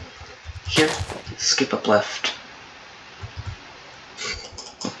 Here, skip up left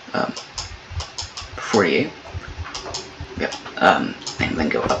 48. Yep. And then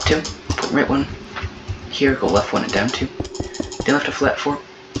go up 2. Going right 1. Here, go left 1 and down 2. Down left to flat 4.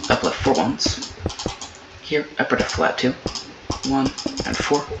 Up left 4 ones. Here, upper to flat 2. 1 and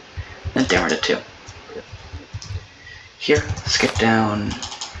 4. Then down right to 2. Here, skip down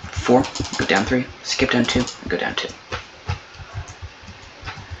 4. Go down 3. Skip down 2 and go down 2.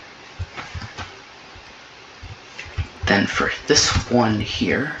 Then for this one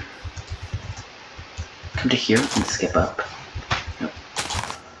here, come to here and skip up. Nope.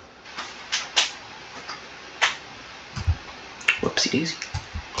 Whoopsie daisy.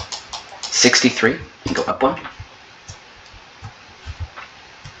 63 and go up 1.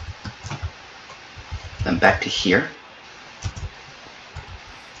 Then back to here.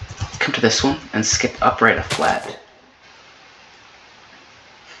 Come to this one and skip up right a flat.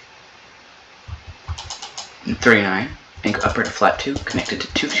 And 39 and go up right a flat 2, connected to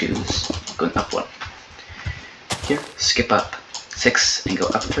 2 2s, going up 1. Here, skip up 6 and go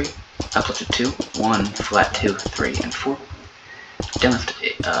up 3, up left to 2, 1, flat 2, 3, and 4. Down left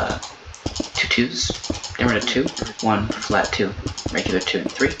 2 2s, down right to 2, 1, flat 2, regular 2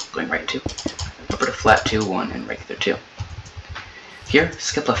 and 3, going right 2, upper to flat 2, 1, and regular 2. Here,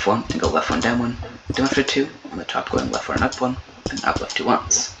 skip left 1 and go left 1, down 1, down left to 2, on the top going left 1 and up 1, then up left 2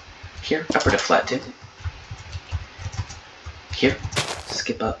 once. Here, upper to flat 2. Here,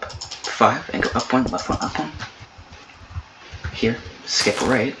 skip up 5 and go up 1, left 1, up 1. Here, skip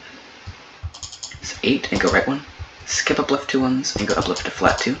right 8 and go right 1. Skip up left 2 ones and go up left to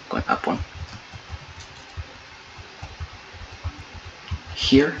flat 2, going up 1.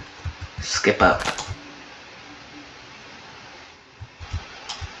 Here, skip up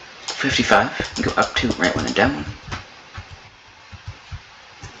 55 and go up 2, right 1 and down 1.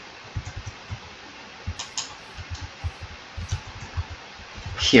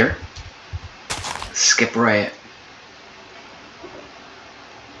 Here, skip right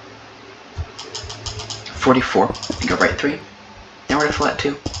 44 and go right 3, down right to flat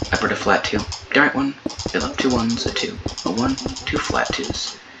 2, upper to flat 2, down right 1, build up 2 1s, a 2, a 1, 2 flat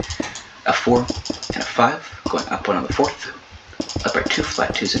 2s, a 4 and a 5, going up 1 on the 4th, up right 2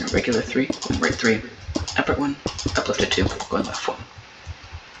 flat 2s and a regular 3, going right 3, up right 1, up left to 2, going left 1.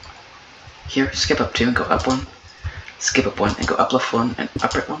 Here, skip up 2 and go up 1, skip up 1 and go up left 1 and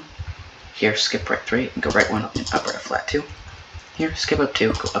up right 1. Here, skip right 3 and go right 1 and up right flat 2. Here, skip up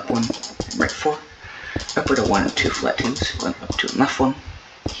 2, go up 1 and right 4. Upper to 1 and 2 flat 2s, going up 2 and left 1.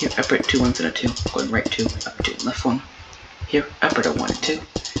 Here, upper to 2 1s and a 2, going right 2, up 2 and left 1. Here, upper to 1 and 2,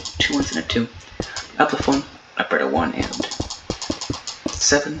 2 1s and a 2, up left 1, upper to 1 and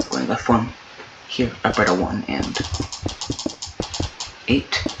 7, going left 1. Here, upper to 1 and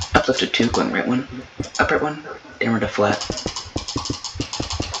 8, up left to 2, going right 1, up right 1, down right to flat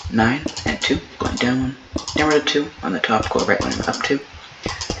 9 and 2, going down 1, down right to 2, on the top, go right 1 and up 2.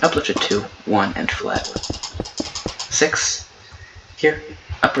 Up left to 2, 1, and flat 6. Here,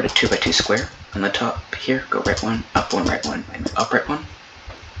 upper to 2 by 2 square. On the top, here, go right 1, right 1, and up right 1.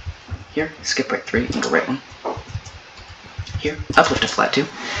 Here, skip right 3 and go right 1. Here, up left to flat 2.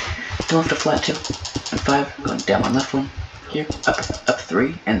 Down left to flat 2, and 5, going down 1, left 1. Here, up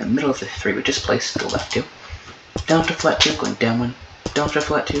 3, and the middle of the 3 we just placed, go left 2. Down left to flat 2, going down 1. Down left to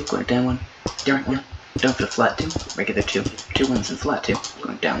flat 2, going down 1. Down right 1. Down to flat 2, regular 2, 2 1s and flat 2,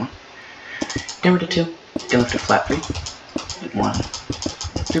 going down 1. Down to 2, down left to flat 3, and 1.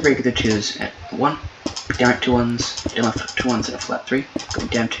 3 regular 2s and 1. Down right 2 1s, down left 2 1s and a flat 3, going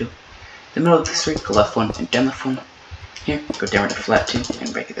down 2. The middle of the 3, go left 1 and down left 1. Here, go down right to flat 2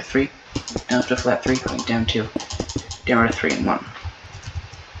 and regular 3. Down left to flat 3, going down 2. Down right to 3 and 1.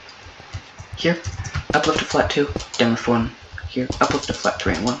 Here, up left to flat 2, down left 1. Here, up left to flat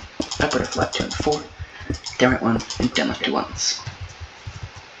 3 and 1. Upper to flat 2 and 4. Down right 1 and down left 2 1s.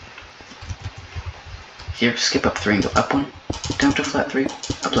 Here, skip up 3 and go up 1, down to flat 3,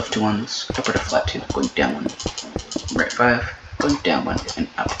 up left 2 1s, upper to flat 2, going down 1, right 5, going down 1, and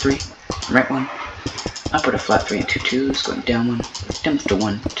up 3, right 1, upper to flat 3 and 2 2s, going down 1, down left to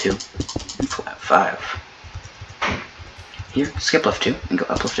 1, 2, and flat 5. Here, skip left 2 and go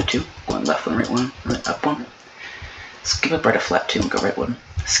up left to 2, going left 1, right 1, and then up 1. Skip up right to flat 2 and go right 1.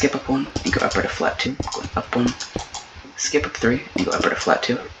 Skip up 1 and go up right to flat 2, going up 1. Skip up 3 and go up right to flat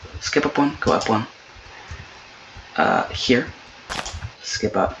 2. Skip up 1, go up 1. Here,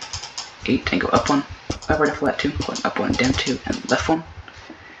 skip up 8 and go up 1. Up right to flat 2, going up 1 and down 2, and left 1.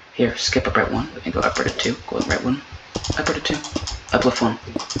 Here, skip up right 1 and go up right to 2, going right 1. Up right to 2, up left 1,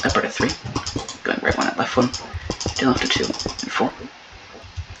 up right to 3, going right 1 and left 1. Down left to 2 and 4.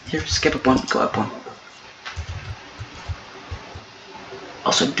 Here, skip up 1, go up 1.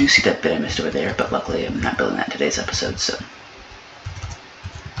 Also, do see that bit I missed over there, but luckily I'm not building that in today's episode, so.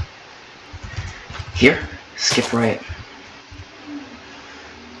 Here, skip right.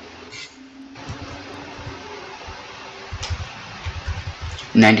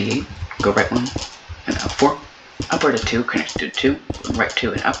 $98, go right 1, and up 4. Up right to 2, connect to 2, going right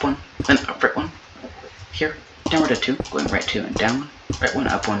 2 and up 1, then up right 1. Here, down right to 2, going right 2 and down 1, right 1,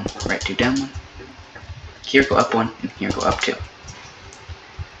 up 1, right 2, down 1. Here, go up 1, and here, go up 2.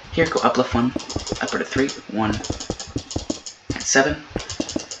 Here, go up left 1, up right to 3, 1, and 7.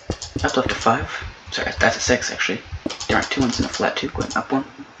 Up left to 5, sorry, that's a 6 actually. Down right 2 ones and a flat 2, going up 1.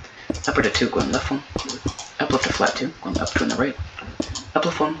 Up right to 2, going left 1. Up left to flat 2, going up 2 on the right. Up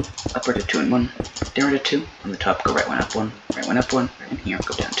left 1, up right to 2 and 1. Down right to 2, on the top, go right 1, up 1, right 1, up 1, and here,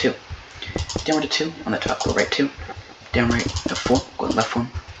 go down 2. Down right to 2, on the top, go right 2. Down right to 4, going left 1.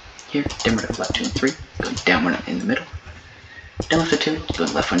 Here, down right to flat 2 and 3, going down 1 in the middle. Down left to 2,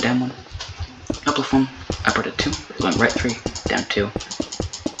 going left 1, down 1. Up left 1, up right to 2, going right 3, down 2.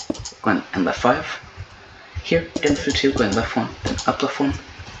 Going and left 5. Here, down left to 2, going left 1, then up left 1.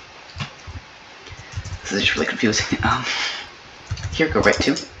 This is just really confusing. Here, go right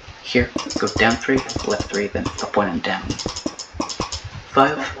 2. Here, go down 3, left 3, then up 1 and down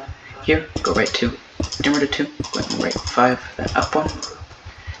 5. Here, go right 2, down right to 2, going right 5, then up 1. In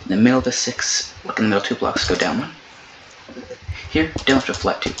the middle of the 6, look in the middle 2 blocks, go down 1. Here, down left to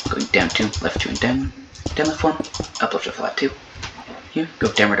flat 2, going down 2, left 2 and down 1. Down left 1, up left to flat 2. Here,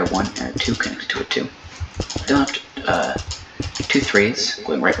 go down right to 1 and a 2 connected to a 2. Down left 2 3s,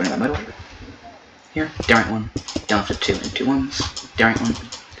 going right 1 in the middle. Here, down right 1, down left to 2 and 2 1s, down right 1.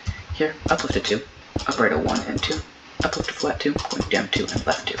 Here, up left to 2, up right to 1 and 2, up left to flat 2, going down 2 and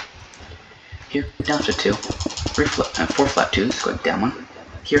left 2. Here, down left to 2, 4 flat 2s, going down 1.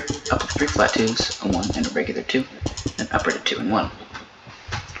 Here, up left 3 flat 2s, a 1 and a regular 2, then up right to 2 and 1.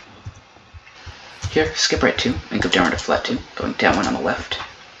 Here, skip right 2 and go down right to flat 2, going down 1 on the left.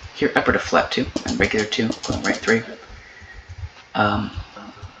 Here, up right to flat 2 and regular 2, going right 3.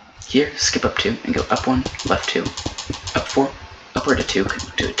 Here, skip up 2 and go up 1, left 2, up 4, up right to 2,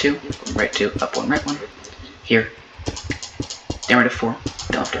 to a 2, going right 2, up 1, right 1. Here, down right to 4,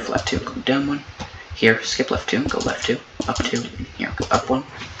 down left to flat 2, go down 1. Here, skip left 2, go left 2, up 2, and here, go up 1.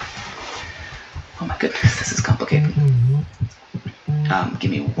 Oh my goodness, this is complicated. Give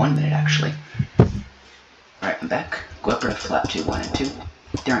me 1 minute actually. Alright, I'm back. Go up right to flat 2, 1 and 2.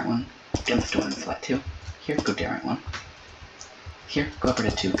 Down right 1, down left 1 and flat 2. Here, go down right 1. Here, go up right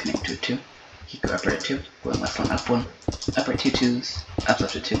to 2, connect to a 2. Here, go up right to 2, going left 1, up 1. Up right 2 2s, up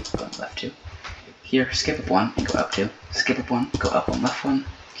left to 2, going left 2. Here, skip up 1 and go up 2. Skip up 1, go up 1, left 1.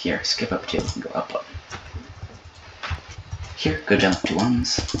 Here, skip up 2 and go up 1. Here, go down left 2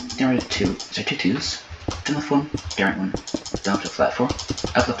 1s, down right to 2, sorry, 2 2s. Down left 1, down right 1, down left to flat 4,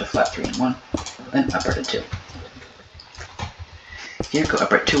 up left to flat 3 and 1, then up right to 2. Here, go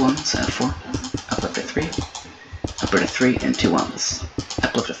up right 2 1s and a 4, up left to 3, up right to 3 and 2 1s,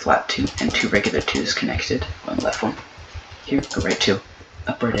 up left to flat 2 and 2 regular 2s connected, going left 1. Here, go right 2,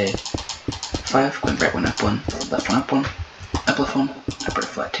 up right to 5, going right 1, up 1, left 1, up 1, up left 1, up right to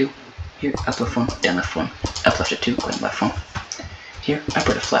flat 2. Here, up left 1, down left 1, up left to 2, going left 1. Here, up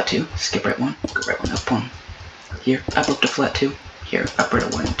right to flat 2, skip right 1, go right 1, up 1. Here, up left to flat 2. Here, up right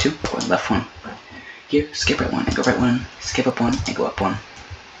to 1 and 2, going left 1. Here, skip right 1 and go right 1, skip up 1 and go up 1.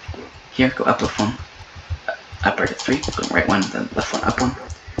 Here, go up left 1, up right to 3, going right 1, then left 1, up 1.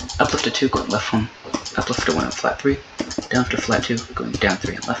 Up left to 2, going left 1, up left to 1 and flat 3, down left to flat 2, going down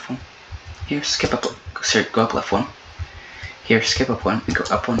 3 and left 1. Here, skip up, sorry, go up left 1. Here, skip up 1 and go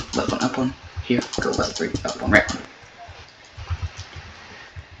up 1, left 1, up 1. Here, go left 3, up 1, right 1.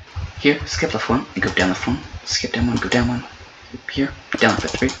 Here, skip left 1 and go down left 1. Skip down 1, go down 1. Here, down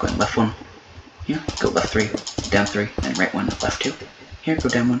left 3, going left 1. Here, go left 3, down 3, and right 1, and left 2. Here, go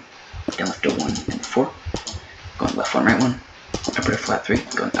down 1, down left to 1 and 4. Going left 1, right 1. Up right to flat 3,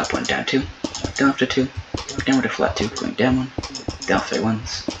 going up 1, down 2. Down left to 2, down right to flat 2, going down 1. Down left 3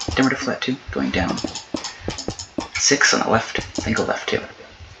 1s, down right to flat 2, going down 6 on the left, then go left 2.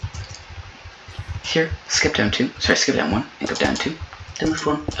 Here, skip down 2, sorry, skip down 1 and go down 2, down lift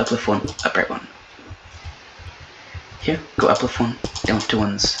 1, up lift 1, up right 1. Here, go up lift 1, down lift 2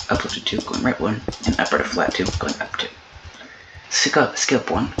 ones, up lift 2, going right 1, and up right a flat 2, going up 2.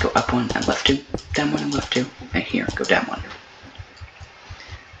 Skip 1, go up 1 and left 2, down 1 and left 2, and here, go down 1.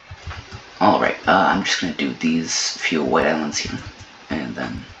 Alright, I'm just going to do these few white islands here, and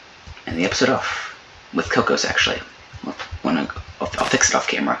then end the episode off with Cocos, actually. I'll fix it off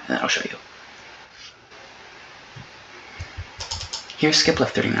camera, and then I'll show you. Here, skip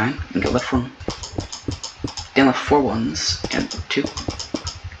left 39, and go left 1, down left 4 ones, and 2,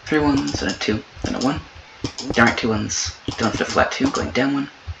 3 ones, and a 2, then a 1, down right 2 ones, down left a flat 2, going down 1,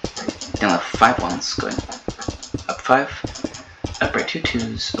 down left 5 ones, going up 5, up right 2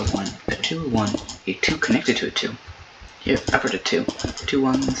 2s, a 1, a 2, a 1, a 2 connected to a 2. Here, up right a 2, 2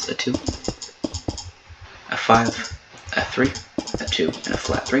 ones, a 2, a 5, a 3, a 2, and a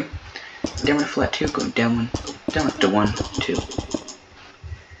flat 3. Down right a flat 2, going down 1, down left a 1, 2,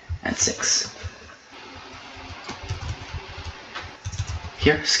 and 6.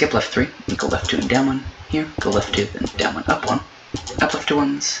 Here, skip left 3, and go left 2 and down 1. Here, go left 2, and down 1, up 1. Up left 2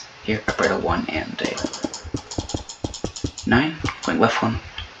 ones. Here, up right a 1 and a 9, going left 1.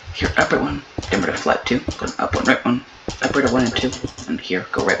 Here, up right 1, down right a flat 2, going up 1, right 1. Up right a 1 and 2, and here,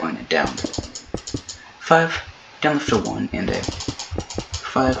 go right 1 and down 5, down left a 1 and a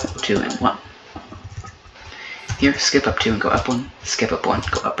 5, 2, and 1. Here, skip up 2 and go up 1, skip up 1,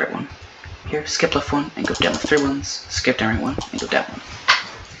 go up right 1. Here, skip left 1 and go down left 3 ones, skip down right 1 and go down 1.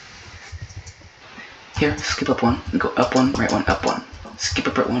 Here, skip up 1 and go up 1, right 1, up 1. Skip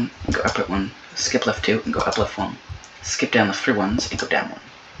up right 1 and go up right 1, skip left 2 and go up left 1. Skip down left 3 ones and go down 1.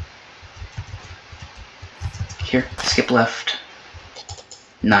 Here, skip left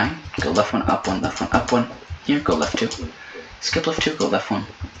 9, go left 1, up 1, left 1, up 1. Here, go left 2. Skip left 2, go left 1.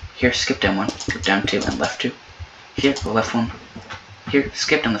 Here, skip down 1, go down 2 and left 2. Here, go left 1. Here,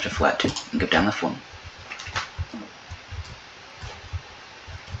 skip down left a flat 2 and go down left 1.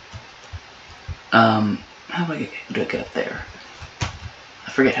 How do I get up there?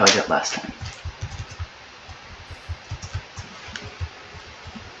 I forget how I did it last time.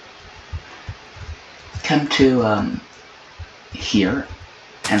 Come to, here,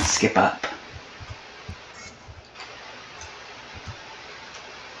 and skip up.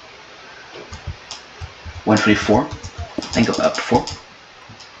 $124, then go up 4.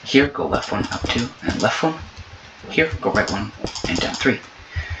 Here, go left 1, up 2, and left 1. Here, go right 1, and down 3.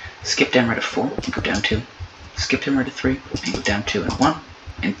 Skip down right of 4, and go down 2. Skip down right of 3, and go down 2 and 1.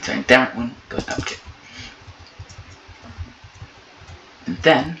 And down right 1, going up 2. And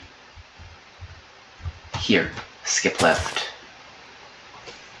then, here, skip left.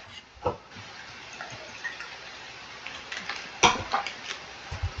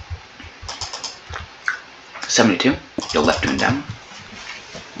 $72, go left 2 and down.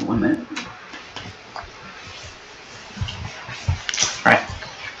 1 minute. Alright.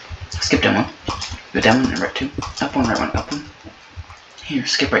 Skip down 1. Go down 1 and right 2. Up 1, right 1, up 1. Here,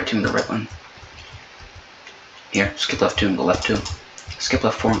 skip right 2 and go right 1. Here, skip left 2 and go left 2. Skip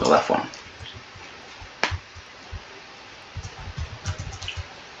left 4 and go left 1.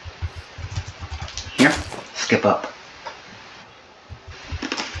 Here, skip up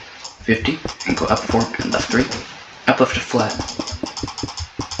 50 and go up 4 and left 3. Up left a flat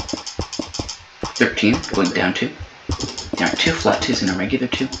 13, going down 2. Down 2 flat 2s and a regular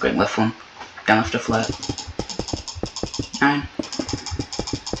 2, going left 1. Down left a flat 9.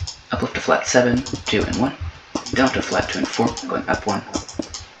 Up left a flat 7, 2 and 1. Down left a flat 2 and 4, going up 1.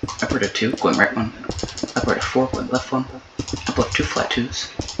 Upward a 2, going right 1. Upward a 4, going left 1. Up left 2 flat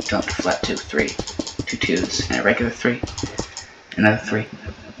 2s. Down left a flat 2, 3. 2 2s and a regular 3. Another 3.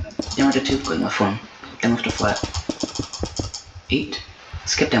 Down right a 2, going left 1. Down left a flat 8.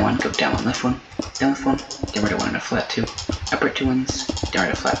 Skip down 1, go down 1, left 1. Down left 1, down right a 1 and a flat 2. Up right 2 ones, down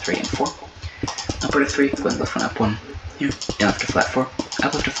right a flat 3 and 4. Upward a 3, going left 1, up 1. Here, down left a flat 4.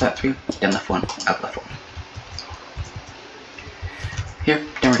 Up left a flat 3, down left 1, up left 1. Here,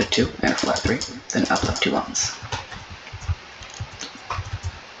 down right a 2 and a flat 3, then up left 2 ones.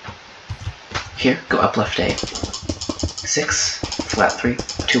 Here, go up left a 6, flat 3,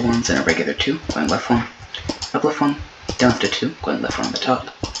 2 ones and a regular 2, going left 1. Up left 1, down left a 2, going left 1 on the top.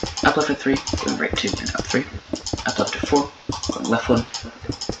 Up left a 3, going right 2 and up 3. Up left a 4, going left 1.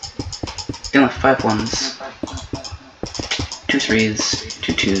 Down left 5 ones, 2 3s,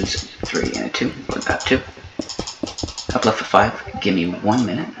 2 2s, 3 and a 2, going up 2. Up left a 5, give me 1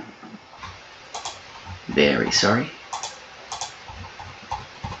 minute. Very sorry.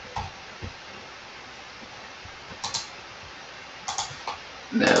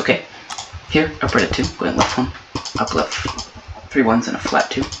 Okay. Here, upright at 2, going left 1, up left 3 ones and a flat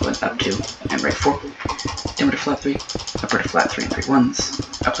 2, going up 2 and right 4, downward to flat 3, upward to flat 3 and 3 ones,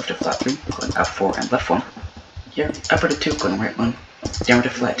 up left to flat 3, going up 4 and left 1. Here, upward to 2, going right 1, downward to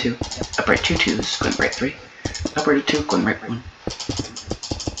flat 2, upright 2 2s, going right 3, upward to 2, going right 1,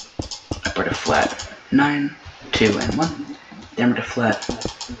 upward to flat 9, 2 and 1, downward to flat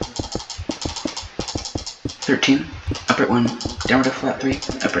 13, upward 1, downward to flat 3,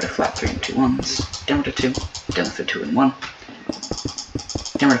 upward to flat 3 and 2 ones, downward to 2, down to 2 and 1,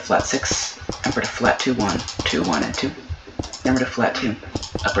 downward to flat 6, upward to flat 2, 1, 2, 1 and 2, downward to flat 2,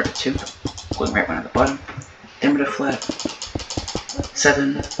 upward to 2, going right 1 at the bottom, downward to flat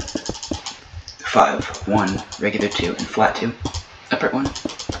 7, 5, 1, regular 2 and flat 2, upward 1,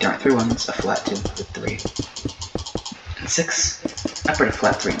 downward 3 ones, a flat 2 with 3 and 6, upward to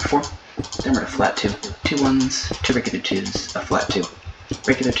flat 3 and 4, downward to flat 2, 2 ones, 2 regular 2s, a flat 2,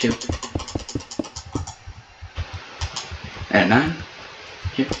 regular 2, and a 9.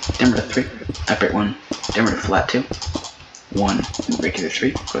 Here, downward to 3, upright 1, downward to flat 2, 1, and regular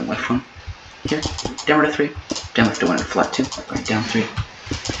 3, going left 1. Here, downward to 3, down left to 1 and flat 2, going down 3,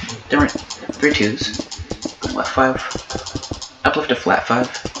 downward 3 2s, going left 5, up left to flat 5,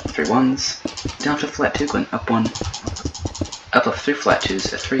 3 ones, down left to flat 2, going up 1, up left 3 flat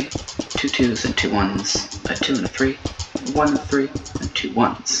 2s, a 3, 2 2s and 2 1s, a 2 and a 3, 1 and 3, and 2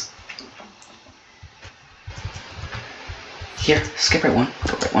 1s. Here, skip right 1,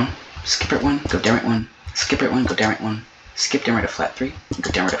 go right 1, skip right 1, go down right 1, skip right 1, go down right 1, skip down right to flat 3, and go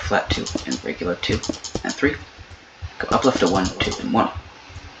down right to flat 2, and regular 2, and 3, go up left to 1, 2, and 1.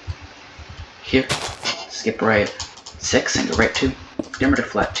 Here, skip right 6, and go right 2, down right to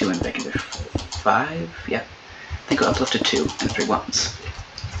flat 2, and regular 5, yeah, then go up left to 2, and 3 ones.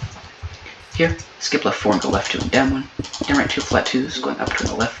 Here, skip left 4, and go left 2, and down 1, down right 2 flat 2s, going up 2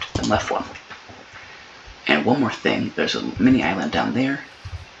 on the left, then left 1. And one more thing, there's a mini island down there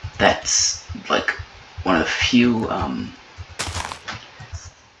that's like one of the few, I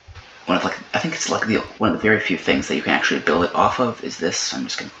think it's like one of the very few things that you can actually build it off of is this, so I'm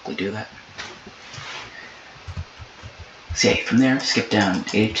just going to quickly do that. So yeah, from there, skip down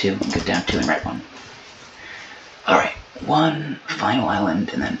 82 and go down 2 and right 1. Alright, one final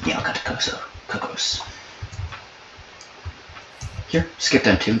island, and then, yeah, I'll cut to Cocos. Here, skip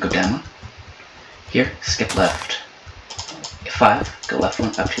down 2 and go down 1. Here, skip left 5, go left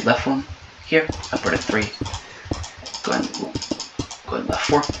 1, up to left 1. Here, upward to 3, going left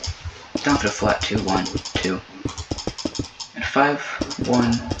 4, down to flat 2, 1, 2, and 5, 1,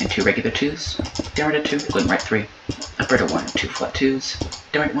 and 2 regular 2s, downward to 2, going right 3, upward to 1 and 2 flat 2s,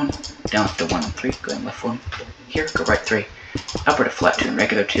 down right 1, down left to 1 and 3, going left 1. Here, go right 3, upward to flat 2 and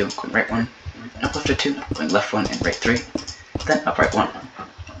regular 2, going right 1, up left to 2, going left 1 and right 3, then up right 1.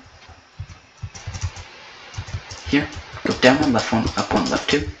 Here, go down 1, left 1, up 1, left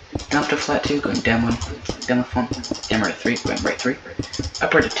 2, down to flat 2, going down 1, down left 1, downward to 3, going right 3,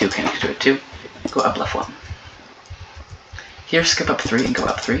 upward to 2, connect to a 2, go up left 1. Here, skip up 3 and go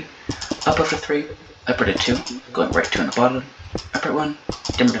up 3, up left to 3, upward to 2, going right 2 on the bottom, upward 1,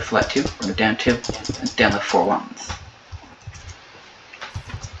 downward to flat 2, going down 2, and down left 4 ones.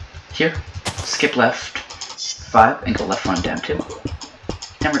 Here, skip left 5 and go left 1, down 2,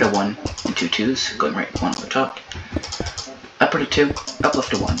 downward to 1 and 2 2s, going right 1 on the top, upward to 2, up left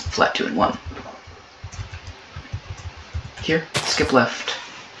to 1, flat 2 and 1. Here, skip left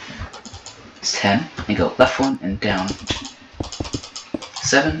 10 and go left 1 and down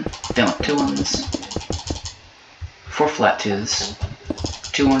 7, down left 2 ones, 4 flat 2s,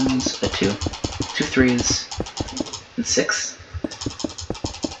 2 ones, a 2, 2 3s, and 6,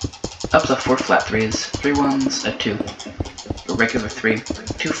 up left 4 flat 3s, 3 ones, a 2, a regular 3,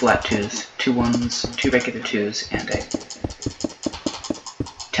 2 flat 2s, 2 ones, 2 regular 2s, and a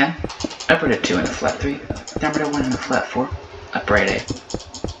 10, upward at 2 and a flat 3, downward at 1 and a flat 4, upright a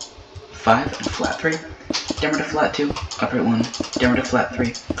 5 and a flat 3, downward to flat 2, upright 1, downward to flat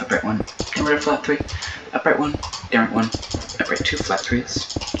 3, upright 1, downward to flat 3, upright 1, downward 1, upright 2 flat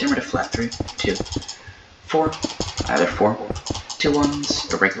 3s, downward to flat 3, 2, 4, either 4, 2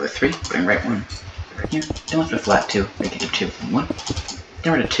 ones, a regular 3, going right 1. Here, downward to flat 2, regular 2 and 1,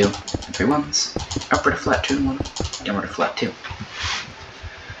 downward to 2 and 3 ones, upward to flat 2 and 1, downward to flat 2.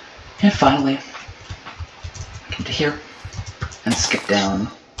 And finally, come to here, and skip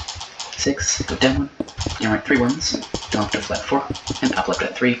down 6, go down 1, down right 3 ones, down left to flat 4, and up left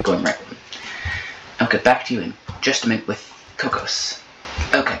at 3, going right 1. I'll get back to you in just a minute with Cocos.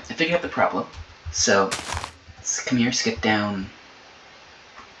 Okay, I figured out the problem, so let's come here, skip down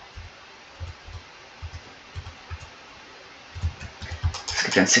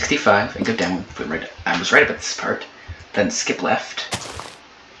Skip down 65 and go down. I was right about this part. Then skip left.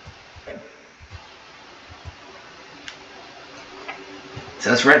 So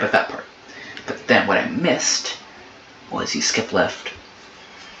I was right about that part. But then what I missed was you skip left.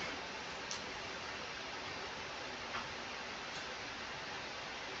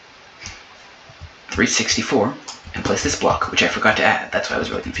 .364 and place this block, which I forgot to add. That's why I was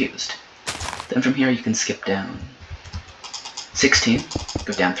really confused. Then from here you can skip down 16,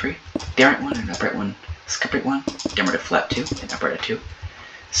 go down 3, down right 1 and up right 1, skip right 1, down right to flat 2 and up right to 2,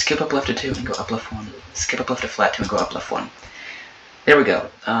 skip up left to 2 and go up left 1, skip up left to flat 2 and go up left 1. There we go.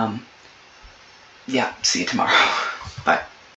 Yeah, see you tomorrow. Bye.